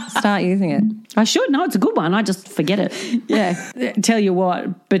thank you. Start using it. I should. No, it's a good one. I just forget it. Yeah. Tell you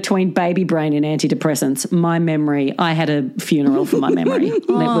what, between baby brain and antidepressants, my memory, I had a funeral for my memory. It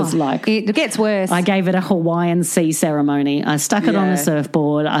was like... It gets worse. I gave it a Hawaiian sea ceremony. I stuck it on a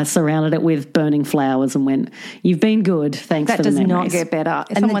surfboard. I surrounded it with burning flowers and went, "You've been good. Thanks for the memories." That does not get better.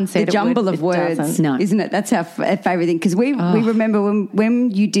 If And someone said the jumble it would, of words, doesn't. No. isn't it? That's our favourite thing. Because we remember when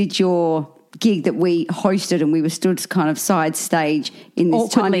you did your gig that we hosted and we were stood kind of side stage in this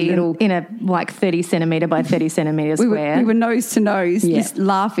tiny little... in a like 30 centimetre by 30 centimetre square. We were nose to nose, just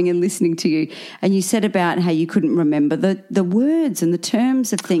laughing and listening to you. And you said about how you couldn't remember the words and the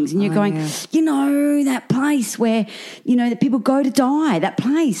terms of things. And you're going, that place where, that people go to die, that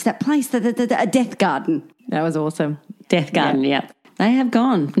place, a death garden. That was awesome. Death Garden, yeah. They have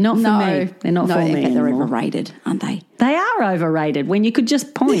gone. Not for me. They're not for me They're anymore. overrated, aren't they? They are overrated when you could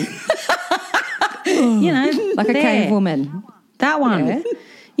just point. Like a cave woman. That one. Yeah.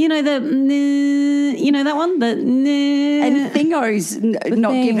 That one? And Thingo's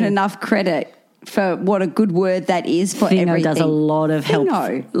not given enough credit for what a good word that is for Thingo everything. does a lot of help.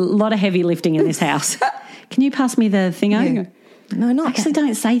 Thingo. A lot of heavy lifting in this house. Can you pass me the Thingo? Yeah. No, not I actually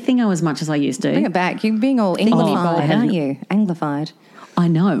don't say Thingo as much as I used to. Bring it back. You're being all Anglified, Oh, aren't you? Anglified. I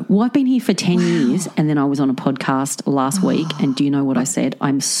know. Well, I've been here for 10 years and then I was on a podcast last week and do you know what I said?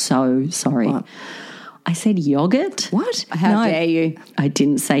 I'm so sorry. What? I said yogurt. What? How dare you? I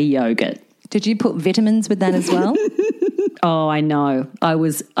didn't say yogurt. Did you put vitamins with that as well? Oh, I know. I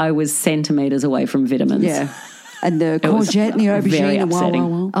was centimetres away from vitamins. Yeah. And the courgette and the very aubergine. And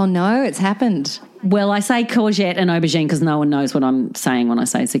upsetting. Oh, no, it's happened. Well, I say courgette and aubergine because no one knows what I'm saying when I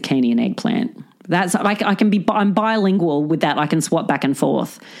say zucchini and eggplant. That's I'm bilingual with that. I can swap back and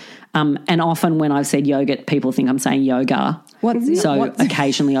forth. And often when I've said yogurt, people think I'm saying yoga.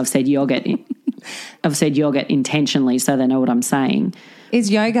 Occasionally I've said yogurt. I've said yogurt intentionally so they know what I'm saying.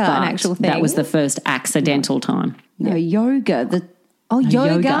 Is yoga But an actual thing? that was the first accidental time. No, yoga.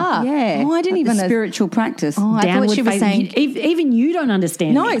 yoga. Yeah. Oh, I didn't even know. Spiritual practice. Oh, I thought she was saying... Even you don't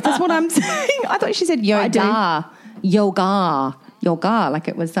understand. No, me. that's what I'm saying. I thought she said yoga. Yoga, like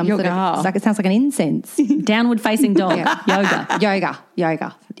it was some sort of... It's like it sounds like an incense. Downward facing dog. Yoga. Yoga.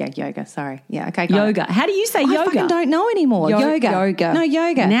 Yeah, yoga. Sorry. Yeah, okay. Yoga. How do you say I yoga? fucking don't know anymore. Yoga. No,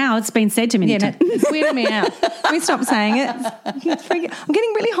 yoga. Now it's been said to me. Yeah, no, it's weirding me out. Can we stop saying it? I'm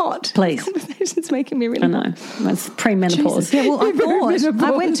getting really hot. Please. This conversation's making me really I hot. know. That's premenopause. Yeah, well,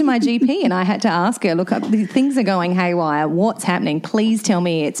 I went to my GP and I had to ask her, look, things are going haywire. What's happening? Please tell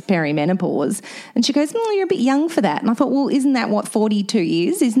me it's perimenopause. And she goes, you're a bit young for that. And I thought, well, isn't that what 42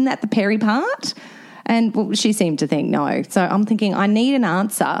 is? Isn't that the peri part? And well, she seemed to think no. So I'm thinking I need an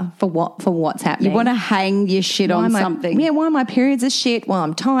answer for what's happening. You want to hang your shit on something. Yeah, why my periods are shit, why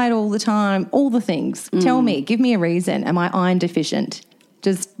I'm tired all the time, all the things. Tell me, give me a reason. Am I iron deficient?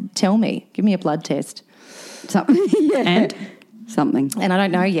 Just tell me. Give me a blood test. Something. Yeah. And something. And I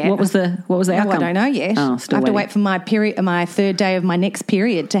don't know yet. What was the outcome? I don't know yet. Oh, still I have to waiting. wait for my period, my third day of my next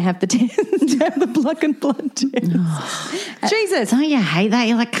period to have the test, to have the blood test. Jesus. Don't you hate that?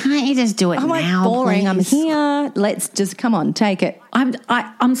 You're like, can't you just do it I'm now, like boring. please? I'm here. Let's just come on, take it.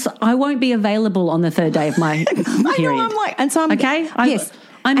 I won't be available on the third day of my period. I know. I'm like, and so I'm okay. Yes.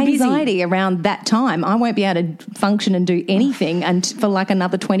 I'm busy. anxiety around that time. I won't be able to function and do anything for like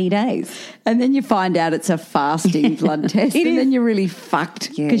another 20 days. And then you find out it's a fasting blood test, and then you're really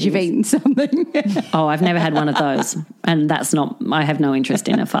fucked because you've eaten something. Oh, I've never had one of those, and that's not. I have no interest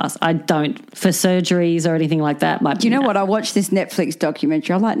in a fast. I don't for surgeries or anything like that. Do you know what? I watched this Netflix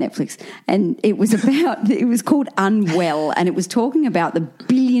documentary. I like Netflix, and it was called Unwell, and it was talking about the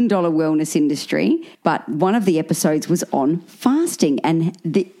billion-dollar wellness industry. But one of the episodes was on fasting and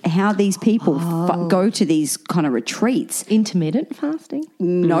how these people go to these kind of retreats. Intermittent fasting?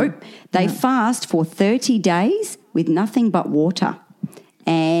 Nope. They fast for 30 days with nothing but water.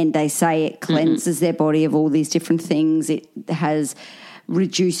 And they say it cleanses their body of all these different things. It has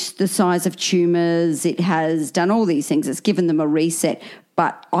reduced the size of tumours. It has done all these things. It's given them a reset.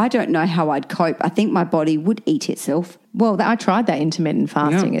 But I don't know how I'd cope. I think my body would eat itself. Well, I tried that intermittent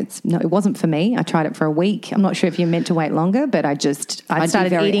fasting. Yeah. It wasn't for me. I tried it for a week. I'm not sure if you're meant to wait longer, but I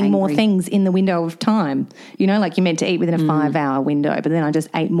started eating more things in the window of time. You know, like you're meant to eat within a 5-hour window, but then I just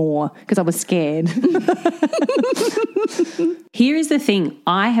ate more because I was scared. Here is the thing.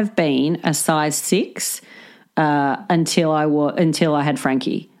 I have been a size 6 until I had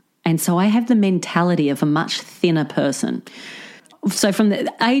Frankie. And so I have the mentality of a much thinner person. So from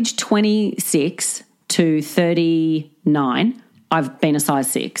the age 26 to 39, I've been a size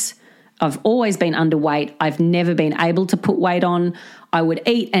 6. I've always been underweight. I've never been able to put weight on. I would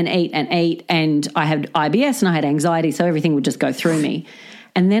eat and eat and eat, and I had IBS and I had anxiety, so everything would just go through me.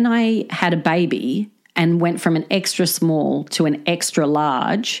 And then I had a baby and went from an extra small to an extra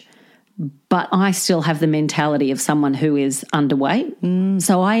large, but I still have the mentality of someone who is underweight.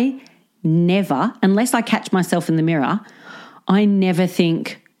 So I never, unless I catch myself in the mirror, I never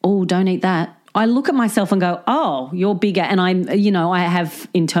think, oh, don't eat that. I look at myself and go, oh, you're bigger. And I have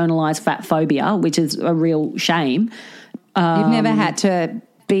internalized fat phobia, which is a real shame. You've never had to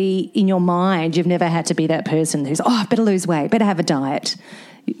be in your mind. You've never had to be that person who's, I better lose weight, better have a diet.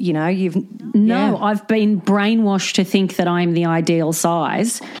 You know, I've been brainwashed to think that I'm the ideal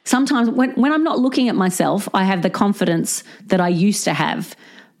size. Sometimes when I'm not looking at myself, I have the confidence that I used to have.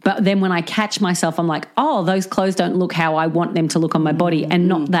 But then when I catch myself, I'm like, oh, those clothes don't look how I want them to look on my body, and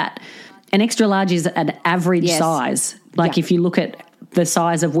not that. An extra large is an average size. Like if you look at the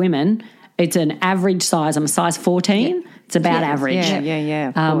size of women, it's an average size. I'm a size 14. Yeah. It's about average. Yeah,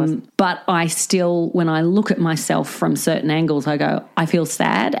 of course. But I still, when I look at myself from certain angles, I go, I feel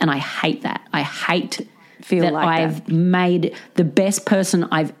sad, and I hate that. I hate that I've made the best person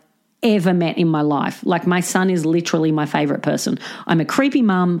I've ever met in my life. Like, my son is literally my favourite person. I'm a creepy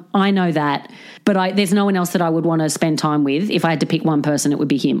mum, I know that, but there's no one else that I would want to spend time with. If I had to pick one person, it would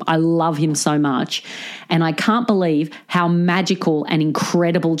be him. I love him so much, and I can't believe how magical and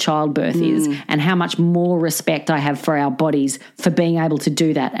incredible childbirth is, and how much more respect I have for our bodies for being able to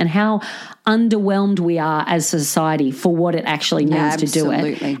do that, and how underwhelmed we are as society for what it actually means to do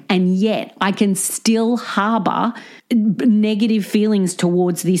it. And yet I can still harbour negative feelings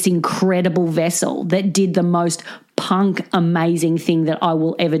towards this incredible vessel that did the most punk amazing thing that I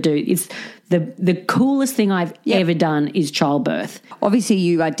will ever do. It's the coolest thing I've ever done is childbirth. Obviously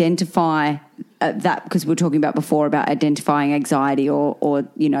you identify that, because we were talking about before about identifying anxiety or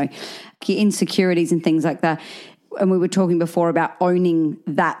you know, your insecurities and things like that. And we were talking before about owning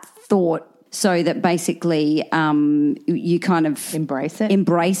that thought, so that basically you kind of embrace it.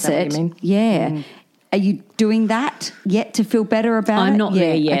 Embrace it. What you mean? Yeah. Are you doing that yet to feel better about it? I'm not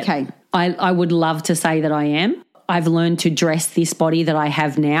there yet. Okay. I would love to say that I am. I've learned to dress this body that I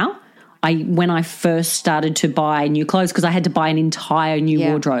have now. When I first started to buy new clothes, because I had to buy an entire new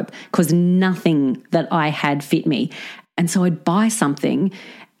wardrobe because nothing that I had fit me. And so I'd buy something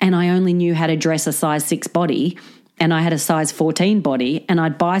and I only knew how to dress a size 6 body, and I had a size 14 body, and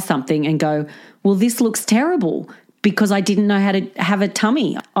I'd buy something and go, well, this looks terrible, because I didn't know how to have a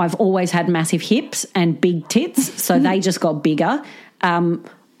tummy. I've always had massive hips and big tits, so they just got bigger.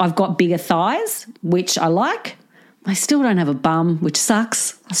 I've got bigger thighs, which I like. I still don't have a bum, which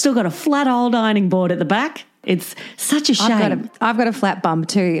sucks. I've still got a flat old ironing board at the back. It's such a shame. I've got a flat bum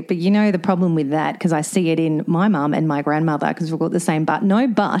too, but you know the problem with that, because I see it in my mum and my grandmother, because we've got the same butt. No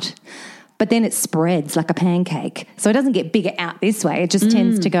butt, but then it spreads like a pancake. So it doesn't get bigger out this way. It just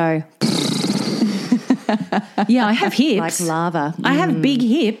tends to go. Yeah, I have hips. Like lava. I have big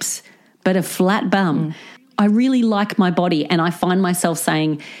hips, but a flat bum. I really like my body, and I find myself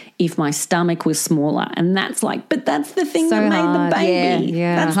saying, if my stomach was smaller, and that's like, but that's the thing that made the baby.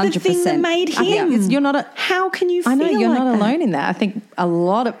 Yeah. That's 100%. The thing that made him. You're not how can you feel I know you're like not that? alone in that. I think a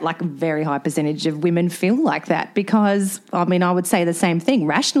lot of, like a very high percentage of women feel like that because, I mean, I would say the same thing.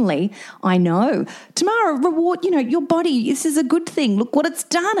 Rationally, I know. Tamara, reward, your body, this is a good thing. Look what it's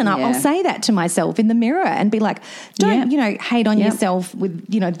done. And I'll say that to myself in the mirror and be like, don't, hate on yourself with,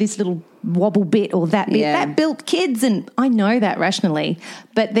 this little wobble bit or that bit. Yeah. That built kids, and I know that rationally.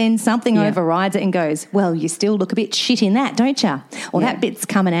 But then something overrides it and goes, well, you still look a bit shit in that, don't you? Or that bit's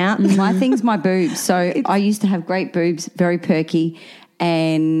coming out. My thing's my boobs. So I used to have great boobs, very perky.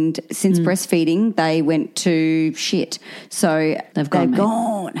 And since breastfeeding, they went to shit. So They've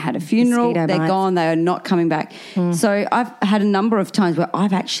gone, had a funeral, Mosquito they're bites. gone, they are not coming back. So I've had a number of times where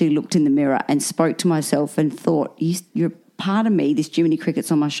I've actually looked in the mirror and spoke to myself and thought, you're part of me, this Jiminy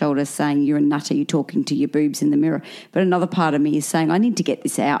Cricket's on my shoulder saying you're a nutter, you're talking to your boobs in the mirror. But another part of me is saying I need to get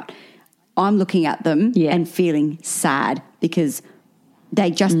this out. I'm looking at them and feeling sad because they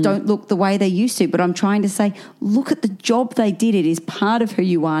just don't look the way they used to. But I'm trying to say, look at the job they did. It is part of who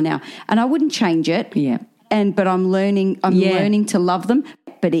you are now. And I wouldn't change it. Yeah. But I'm learning to love them.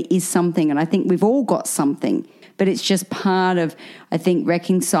 But it is something. And I think we've all got something. But it's just part of, I think,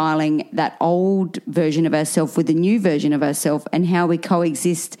 reconciling that old version of ourselves with the new version of ourselves and how we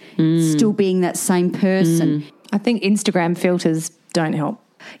coexist, still being that same person. I think Instagram filters don't help.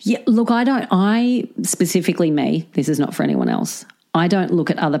 Yeah, look, I specifically me, this is not for anyone else. I don't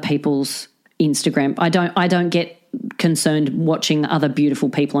look at other people's Instagram. I don't get concerned watching other beautiful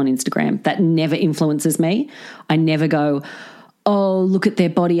people on Instagram. That never influences me. I never go, oh, look at their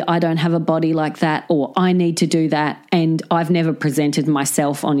body, I don't have a body like that, or I need to do that. And I've never presented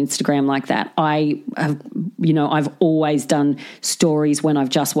myself on Instagram like that. I have, I've always done stories when I've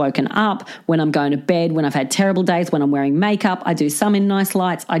just woken up, when I'm going to bed, when I've had terrible days, when I'm wearing makeup. I do some in nice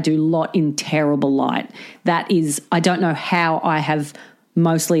lights. I do a lot in terrible light. That is, I don't know how I have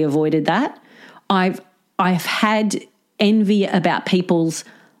mostly avoided that. I've had envy about people's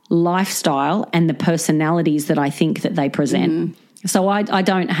lifestyle and the personalities that I think that they present. So I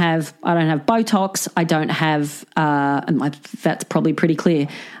don't have Botox. I don't have, that's probably pretty clear.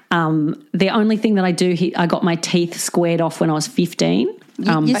 The only thing that I do, I got my teeth squared off when I was 15.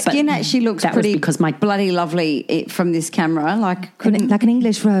 Your skin actually looks pretty because my bloody lovely from this camera. Like an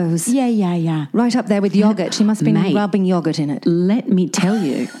English rose. Yeah. Right up there with yogurt. She must have been rubbing yogurt in it. Let me tell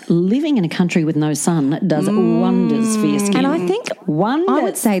you, living in a country with no sun does wonders for your skin. And I think I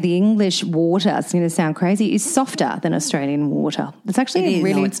would say the English water, it's going to sound crazy, is softer than Australian water. It's actually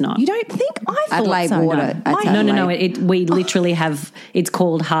really... No, it's not. You don't think? I thought Adelaide so. water. No. We literally have, it's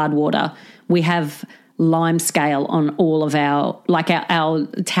called hard water. We have lime scale on all of our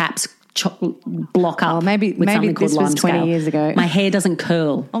taps block up. Oh, maybe something this called was 20 lime years ago. My hair doesn't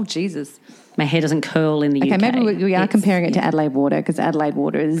curl. Oh, Jesus. My hair doesn't curl in the UK. Okay, maybe we are comparing it to Adelaide water because Adelaide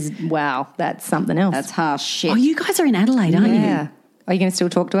water is, wow, that's something else. That's harsh shit. Oh, you guys are in Adelaide, aren't Yeah. you? Are you going to still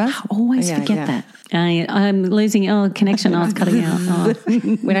talk to us? I always forget that. I'm losing connection. I was cutting out. Oh.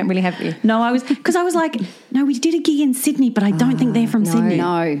 We don't really have you. No, I was like, no, we did a gig in Sydney, but I don't think they're from Sydney.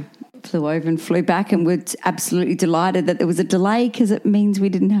 No. Flew over and flew back and we're absolutely delighted that there was a delay because it means we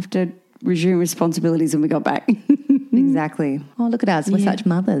didn't have to resume responsibilities when we got back. Exactly. Oh, look at us. We're such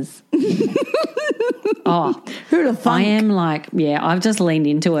mothers. Oh, who'd have thunk? I am like, I've just leaned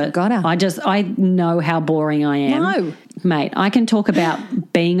into it. Gotta. I know how boring I am. No. Mate, I can talk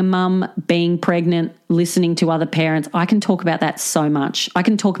about being a mum, being pregnant, listening to other parents. I can talk about that so much. I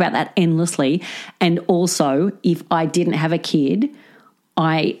can talk about that endlessly. And also, if I didn't have a kid,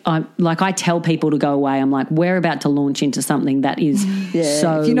 I tell people to go away. I'm like, we're about to launch into something that is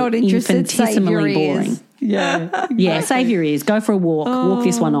so if you're not interested, save your infinitesimally ears. boring. Yeah. Save your ears. Go for a walk. Walk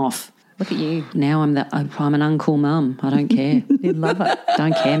this one off. Look at you. Now I'm an uncool mum. I don't care. You love it.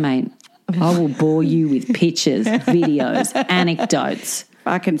 Don't care, mate. I will bore you with pictures, videos, anecdotes.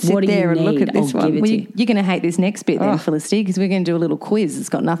 I can sit What do there you and look need? at this I'll one. give it Well, to you. you're going to hate this next bit then, Felicity, because we're going to do a little quiz. It's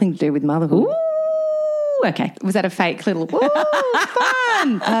got nothing to do with motherhood. Ooh, okay. Was that a fake little, ooh,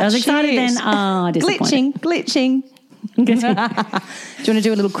 fun? I was excited then. Disappointed. Glitching. Do you want to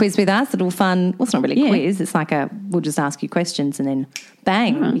do a little quiz with us? A little fun. Well, it's not really a quiz. It's like we'll just ask you questions and then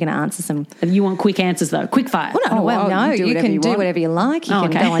bang, you're going to answer some. You want quick answers though? Quick fire. No, you can do want. whatever you like. You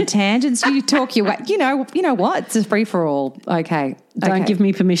can go on tangents. You talk your way. You know what? It's a free for all. Okay. Don't give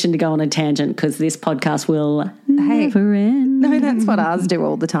me permission to go on a tangent because this podcast will never end. No, that's what ours do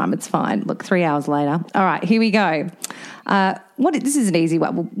all the time. It's fine. Look, 3 hours later. All right, here we go. This is an easy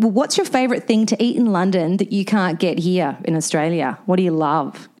one. Well, what's your favourite thing to eat in London that you can't get here in Australia? What do you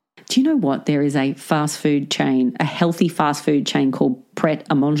love? do you know what? There is a fast food chain, a healthy fast food chain called Pret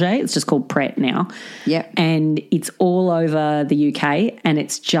a Manger. It's just called Pret now. Yep. And it's all over the UK and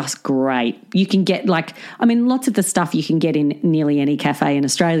it's just great. You can get lots of the stuff you can get in nearly any cafe in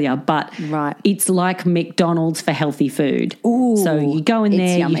Australia, but it's like McDonald's for healthy food. Ooh, so you go in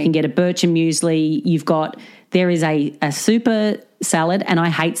there, yummy. you can get a birch muesli. There is a super salad, and I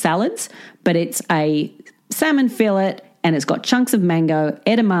hate salads, but it's a salmon fillet, and it's got chunks of mango,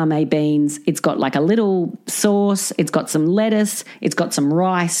 edamame beans. It's got like a little sauce. It's got some lettuce. It's got some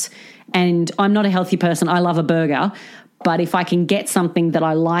rice. And I'm not a healthy person. I love a burger. But if I can get something that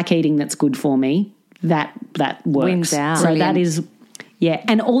I like eating that's good for me, that works. Wins out. So that is, yeah.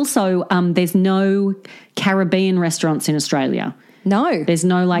 And also there's no Caribbean restaurants in Australia. No. There's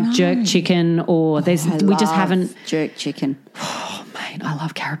no jerk chicken or we just haven't. Jerk chicken. Oh, mate, I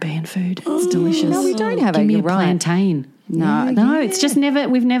love Caribbean food. It's delicious. No, we don't have Give it. me You're a right. plantain. No, it's just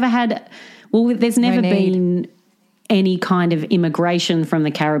we've never had, there's never been any kind of immigration from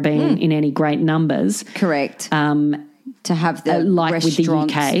the Caribbean in any great numbers. Correct. To have the like with the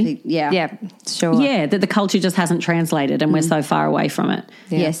restaurants, UK. Yeah, sure. Yeah, that the culture just hasn't translated and we're so far away from it.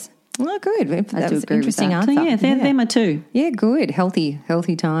 Yeah. Yes. Oh, good. That do was agree with interesting that. answer. So yeah, they're my two. Yeah, good. Healthy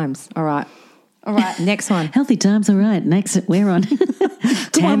times. All right. Next one. Healthy times, all right. Next, we're on.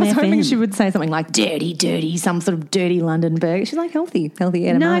 I was hoping she would say something like dirty, some sort of dirty London burger. She's like healthy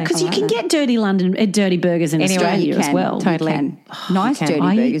edamame. No, because you can get dirty burgers in Australia as well. Totally. Nice dirty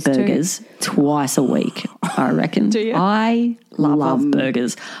I burgers eat burgers twice a week, I reckon. Do you? I love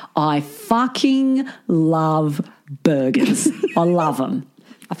burgers. I fucking love burgers. I love them.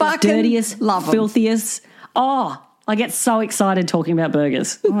 Fucking dirtiest, love 'em. filthiest. Oh, I get so excited talking about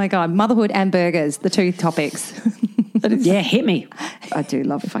burgers. Oh my God, motherhood and burgers, the two topics. Yeah, hit me. I do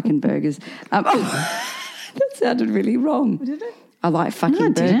love fucking burgers. That sounded really wrong. Did it? I like fucking No,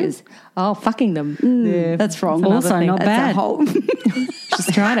 it didn't. burgers. Oh, fucking them. Yeah. That's wrong. Another Also thing. not That's bad. a whole.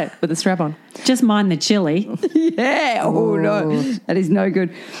 Just tried it with a strap on. Just mind the chili. Yeah. Oh no, that is no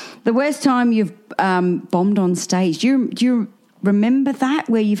good. The worst time you've bombed on stage. Do you remember that,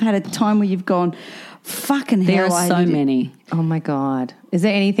 where you've had a time where you've gone, fucking There hell? are so many. Oh my God. Is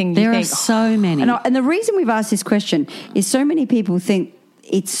there anything you There think? are so many. And the reason we've asked this question is so many people think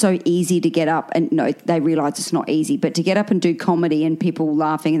it's so easy to get up, and no, they realise it's not easy, but to get up and do comedy and people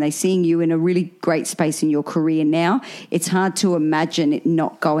laughing and they seeing you in a really great space in your career now, it's hard to imagine it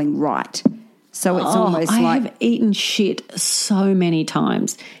not going right. So it's almost I like... have eaten shit so many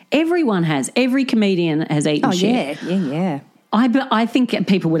times. Everyone has. Every comedian has eaten shit. Yeah. I think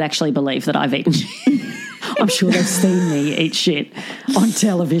people would actually believe that I've eaten shit. I'm sure they've seen me eat shit on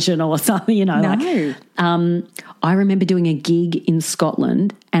television or something, No. I remember doing a gig in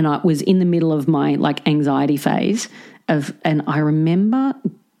Scotland and I was in the middle of my anxiety phase and I remember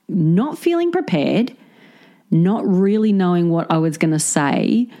not feeling prepared, not really knowing what I was going to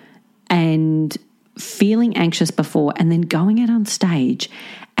say and feeling anxious before, and then going out on stage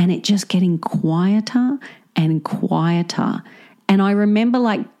and it just getting quieter and quieter. And I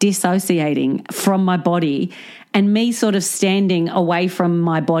remember dissociating from my body and me sort of standing away from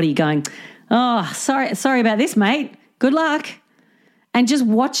my body going, oh, sorry about this, mate. Good luck. And just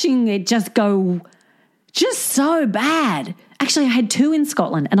watching it just go just so bad. Actually, I had two in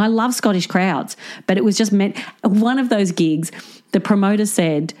Scotland and I love Scottish crowds, but it was just meant one of those gigs, the promoter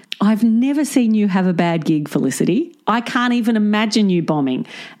said, I've never seen you have a bad gig, Felicity. I can't even imagine you bombing.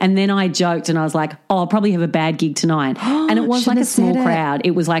 And then I joked and I was like, oh, I'll probably have a bad gig tonight. And it was like a small crowd.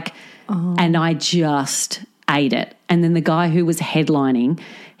 It was and I just ate it. And then the guy who was headlining,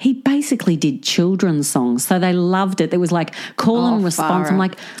 he basically did children's songs. So they loved it. There was call and response. I'm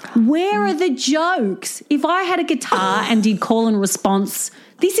like, where are the jokes? If I had a guitar and did call and response,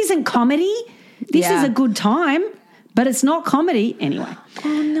 this isn't comedy. This is a good time. But it's not comedy anyway.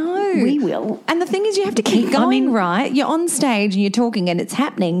 Oh, no. We will. And the thing is, you have to keep going, right? You're on stage and you're talking and it's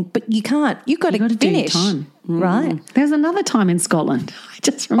happening, but you can't. You've got to finish. Do your time. Right? There's another time in Scotland. I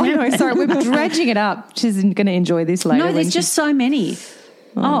just remember. Oh, no, sorry. We're dredging it up. She's going to enjoy this later. No, there's just so many.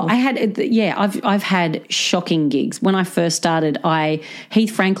 I had, I've had shocking gigs. When I first started,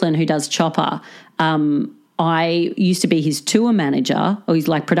 Heath Franklin, who does Chopper, I used to be his tour manager or his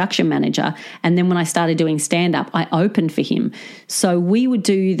production manager. And then when I started doing stand-up, I opened for him. So we would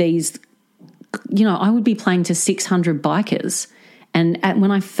do these, I would be playing to 600 bikers. And when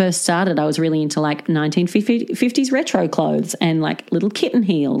I first started, I was really into 1950s retro clothes and little kitten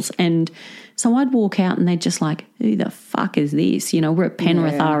heels. And so I'd walk out and they'd just who the fuck is this? We're at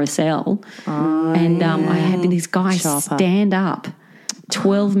Penrith RSL. And I had this guy stand up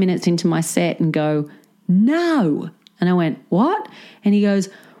 12 minutes into my set and go, no. And I went, what? And he goes,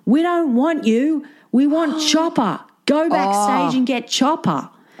 we don't want you. We want Chopper. Go backstage and get Chopper.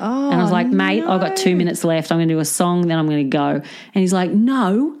 And I was like, mate, I've got 2 minutes left. I'm going to do a song, then I'm going to go. And he's like,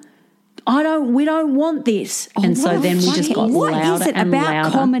 no, we don't want this. And so then we just got louder and louder. What is it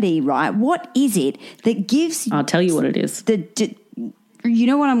about comedy, right? What is it that gives... I'll tell you what it is. You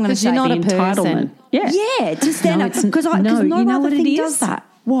know what I'm going to say? You're not a Entitlement. person. Yeah. Yeah, just then, because you know what it does is? that.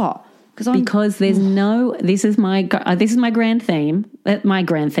 What? Because there's no. This is my grand theme. My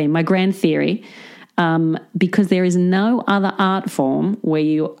grand theory. Because there is no other art form where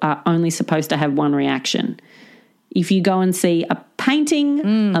you are only supposed to have one reaction. If you go and see a painting,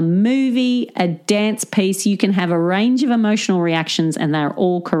 a movie, a dance piece, you can have a range of emotional reactions and they're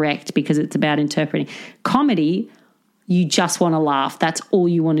all correct because it's about interpreting. Comedy, you just want to laugh. That's all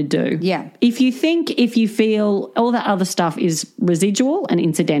you want to do. Yeah. If you feel, all that other stuff is residual and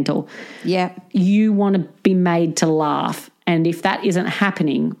incidental. Yeah. You want to be made to laugh. And if that isn't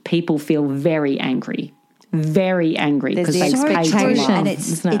happening, people feel very angry. Very angry because they pay to laugh. And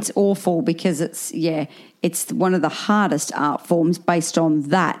it's awful because it's one of the hardest art forms based on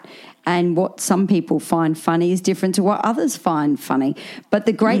that. And what some people find funny is different to what others find funny. But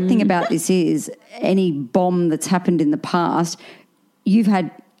the great thing about this is any bomb that's happened in the past, you've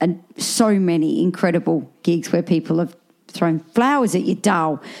had so many incredible gigs where people have thrown flowers at your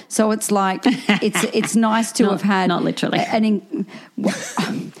doll. So it's like it's nice to have had... Not literally.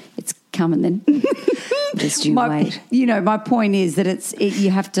 It's coming then. Just you wait. You know, my point is that you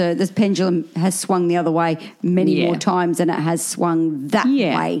have to. This pendulum has swung the other way many more times than it has swung that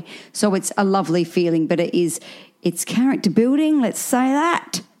way. So it's a lovely feeling, but it's character building. Let's say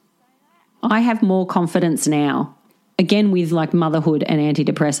that. I have more confidence now. Again, with like motherhood and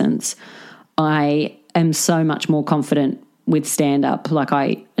antidepressants, I am so much more confident with stand up. Like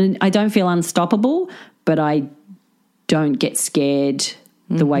I don't feel unstoppable, but I don't get scared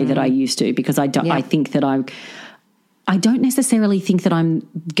the way that I used to because I don't. I think that I don't necessarily think that I'm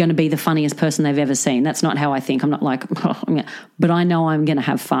going to be the funniest person they've ever seen. That's not how I think. I'm not like, but I know I'm going to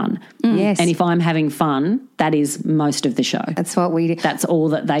have fun. Yes. And if I'm having fun, that is most of the show. That's what we did. That's all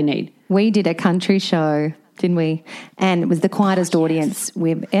that they need. We did a country show, didn't we? And it was the quietest audience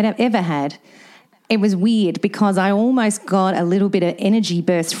we've ever had. It was weird because I almost got a little bit of energy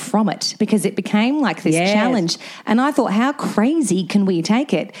burst from it because it became like this challenge. And I thought, how crazy can we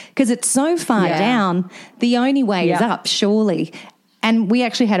take it? Because it's so far down, the only way is up, surely. And we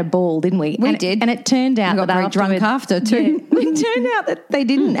actually had a ball, didn't we? We did. And it turned out we got very drunk after too. Yeah, it turned out that they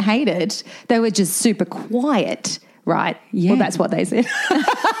didn't hate it. They were just super quiet. Right. Yeah. Well, that's what they said.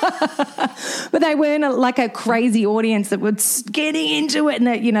 But they weren't like a crazy audience that was getting into it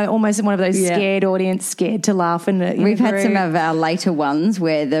and, almost one of those scared audience, scared to laugh. And we've had some of our later ones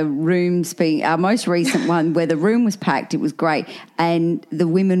where the room's been, our most recent one where the room was packed, it was great. And the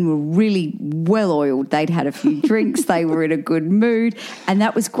women were really well oiled. They'd had a few drinks. They were in a good mood. And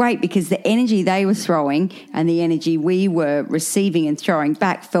that was great because the energy they were throwing and the energy we were receiving and throwing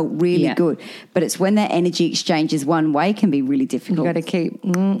back felt really good. But it's when that energy exchanges one way can be You really difficult. got to keep,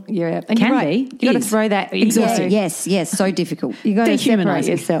 and can you're right. be. You got to throw that. Yes, so difficult. You got to separate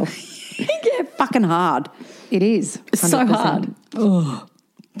yourself. Yeah, fucking hard. It is. 100%. It's so hard. Oh,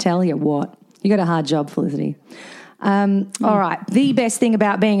 tell you what, you got a hard job, Felicity. All right, the best thing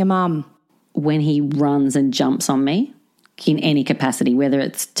about being a mum. When he runs and jumps on me in any capacity, whether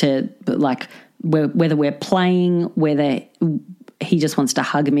it's whether we're playing, whether he just wants to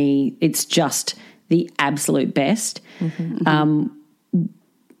hug me, it's just the absolute best.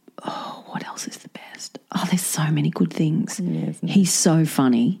 What else is the best? Oh, there's so many good things. Yeah, he's so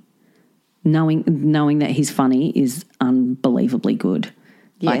funny. Knowing that he's funny is unbelievably good.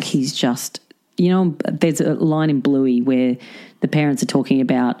 Yes. Like he's just, there's a line in Bluey where the parents are talking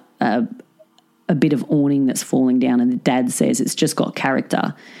about a bit of awning that's falling down and the dad says it's just got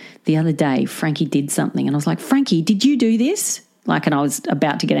character. The other day, Frankie did something and I was like, Frankie, did you do this? And I was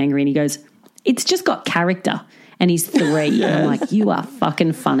about to get angry and he goes, it's just got character. And he's 3 and I'm like, you are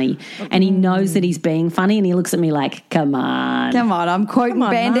fucking funny. And he knows that he's being funny and he looks at me like, come on. I'm quoting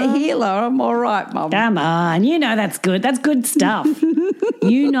Bandit Healer. I'm all right, Mum. Come on. That's good. That's good stuff.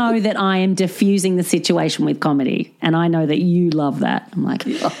 You know that I am diffusing the situation with comedy and I know that you love that. I'm like,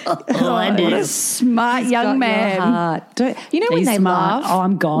 I do. What a smart young man. When He's they smart. laugh? Oh,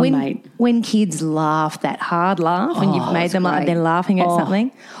 I'm gone, mate. When kids laugh, that hard laugh, when you've made them like they're laughing at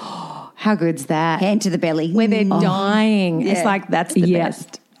something. How good's that? Hand to the belly. Where they're dying. Yeah. It's like, that's the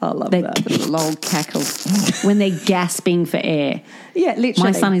best. I love that. Little old cackle. When they're gasping for air. Yeah,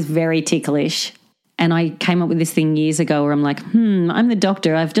 literally. My son is very ticklish. And I came up with this thing years ago where I'm like, I'm the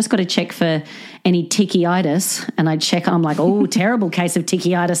doctor. I've just got to check for any tickiitis, and I'd check. I'm like, oh, terrible case of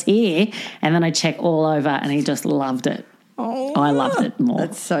tickiitis here, and then I'd check all over, and he just loved it. Oh, I loved it more.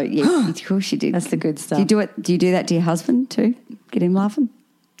 That's so, yeah, of course you did. That's the good stuff. Do you do that to your husband too? Get him laughing?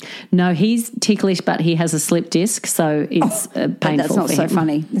 No, he's ticklish, but he has a slip disc, so it's painful. That's not for so him.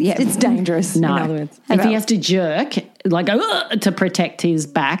 funny. Yeah, It's dangerous, No, in other words. if he has to jerk, like to protect his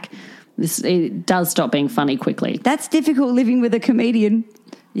back, it does stop being funny quickly. that's difficult living with a comedian.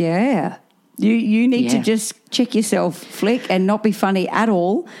 Yeah. You need to Yeah. just check yourself, Flick, and not be funny at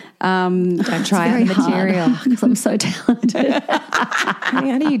all. Don't try out the material. Because I'm so talented.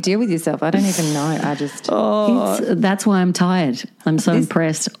 How do you deal with yourself? I don't even know. I just That's why I'm tired. I'm so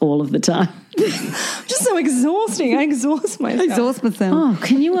impressed all of the time. just so exhausting. I exhaust myself. Exhaust myself. Oh,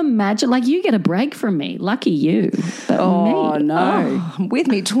 can you imagine? Like, you get a break from me. Lucky you. But me, no. With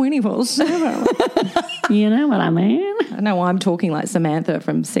me 24/7. you know what I mean? I know I'm talking like Samantha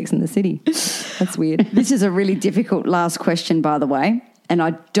from Sex and the City. That's weird. This is a really difficult last question, by the way, and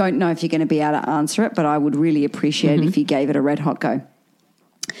I don't know if you're going to be able to answer it, but I would really appreciate it if you gave it a red hot go.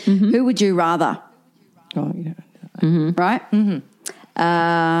 Who would you rather? Oh, yeah. Right?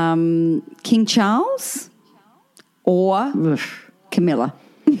 King Charles or Camilla?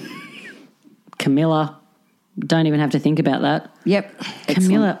 Camilla. Don't even have to think about that. Yep.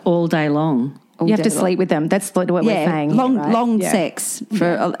 Camilla all day long. You have to sleep with them. That's what we're saying. Long Yeah. sex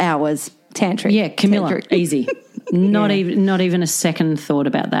for hours. Tantric. Yeah, Camilla, Tantric. easy. Not even a second thought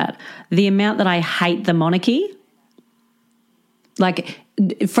about that. The amount that I hate the monarchy, like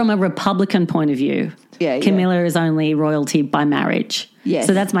from a Republican point of view, Camilla is only royalty by marriage. Yes.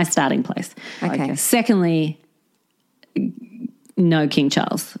 So that's my starting place. Okay. Secondly, no King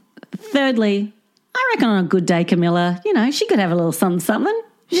Charles. Thirdly, I reckon on a good day, Camilla, she could have a little something.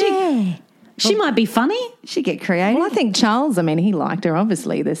 She might be funny. She get creative. Well, I think Charles, he liked her,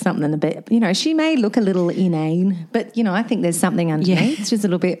 obviously. There's something a bit, she may look a little inane, but, I think there's something underneath. It's just a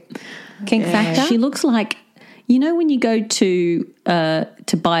little bit kink factor. She looks like, when you go to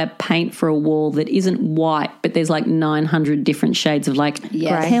buy a paint for a wall that isn't white, but there's like 900 different shades of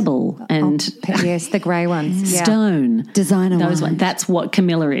pebble and yes, the grey ones. stone. Designer Those ones. ones. That's what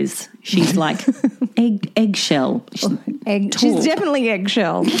Camilla is. She's like eggshell. She's definitely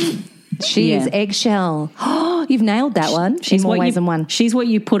eggshell. She is eggshell. Oh, you've nailed that one. In more ways than one. She's what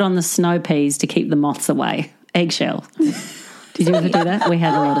you put on the snow peas to keep the moths away. Eggshell. Did you ever do that? We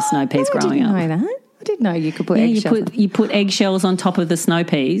had a lot of snow peas growing up. I didn't know that. I didn't know you could put eggshells. You put eggshells on top of the snow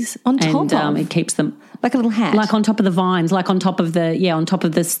peas. On top and, of? it keeps them like a little hat. like on top of the vines, like on top of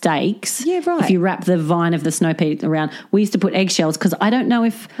the stakes. Yeah, right. If you wrap the vine of the snow pea around, we used to put eggshells because I don't know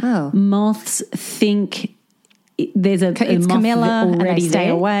if moths think there's a it's moth Camilla already and they stay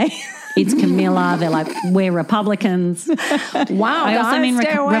there. away. It's Camilla. They're like, we're Republicans. Wow, I also mean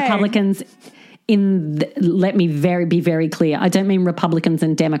Republicans. Let me be very clear. I don't mean Republicans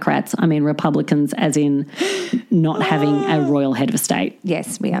and Democrats. I mean Republicans as in not having a royal head of state.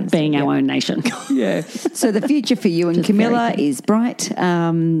 Yes, we understand. Being our own nation. Yeah. So the future for you and Camilla is bright. It's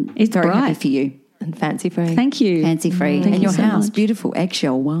very bright. happy for you. And fancy free. Thank you. Fancy free. Thank and you your so house, much. beautiful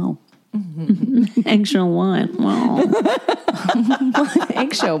eggshell. Wow. Eggshell wine. Wow.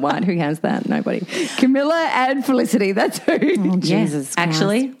 Eggshell white. Who has that? Nobody. Camilla and Felicity. That's who. Oh, Jesus.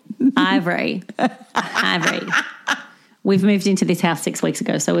 Actually, Ivory. We've moved into this house 6 weeks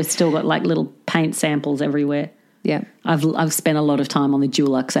ago, so we've still got like little paint samples everywhere. Yeah. I've spent a lot of time on the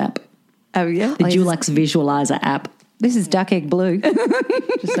Dulux app. Oh, yeah. The Dulux Visualizer app. This is duck egg blue.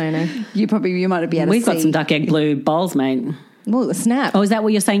 Just so you know. You might be able to We've see. got some duck egg blue bowls, mate. Well, a snap. Oh, is that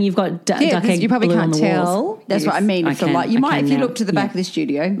what you're saying? You've got duck egg you probably blue can't on the tell. walls? That's what I mean. I If the can- light, you I might can if you now. look to the back of the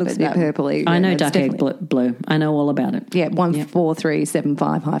studio. Looks a bit purpley. I know it's duck egg definitely- blue. I know all about it. Yeah,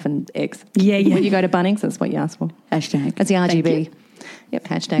 14375-X. Yeah, yeah. When you go to Bunnings, that's what you ask for. Hashtag. That's the Thank RGB. you. Yep,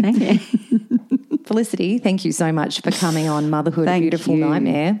 hashtag. Thank you. Felicity, thank you so much for coming on Motherhood, a Thank Beautiful you.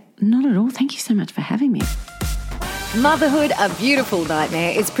 Nightmare. Not at all. Thank you so much for having me. Motherhood, a Beautiful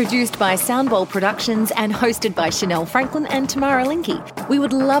Nightmare is produced by Soundbowl Productions and hosted by Chanel Franklin and Tamara Linky. We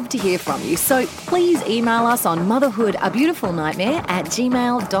would love to hear from you, so please email us on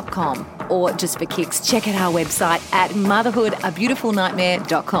motherhoodabeautifulnightmare@gmail.com. Or just for kicks, check out our website at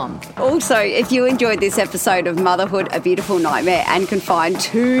motherhoodabeautifulnightmare.com. Also, if you enjoyed this episode of Motherhood, a Beautiful Nightmare and can find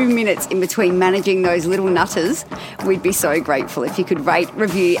 2 minutes in between managing those little nutters, we'd be so grateful if you could rate,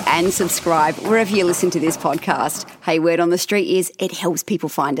 review and subscribe wherever you listen to this podcast. Hey, word on the street is it helps people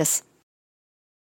find us.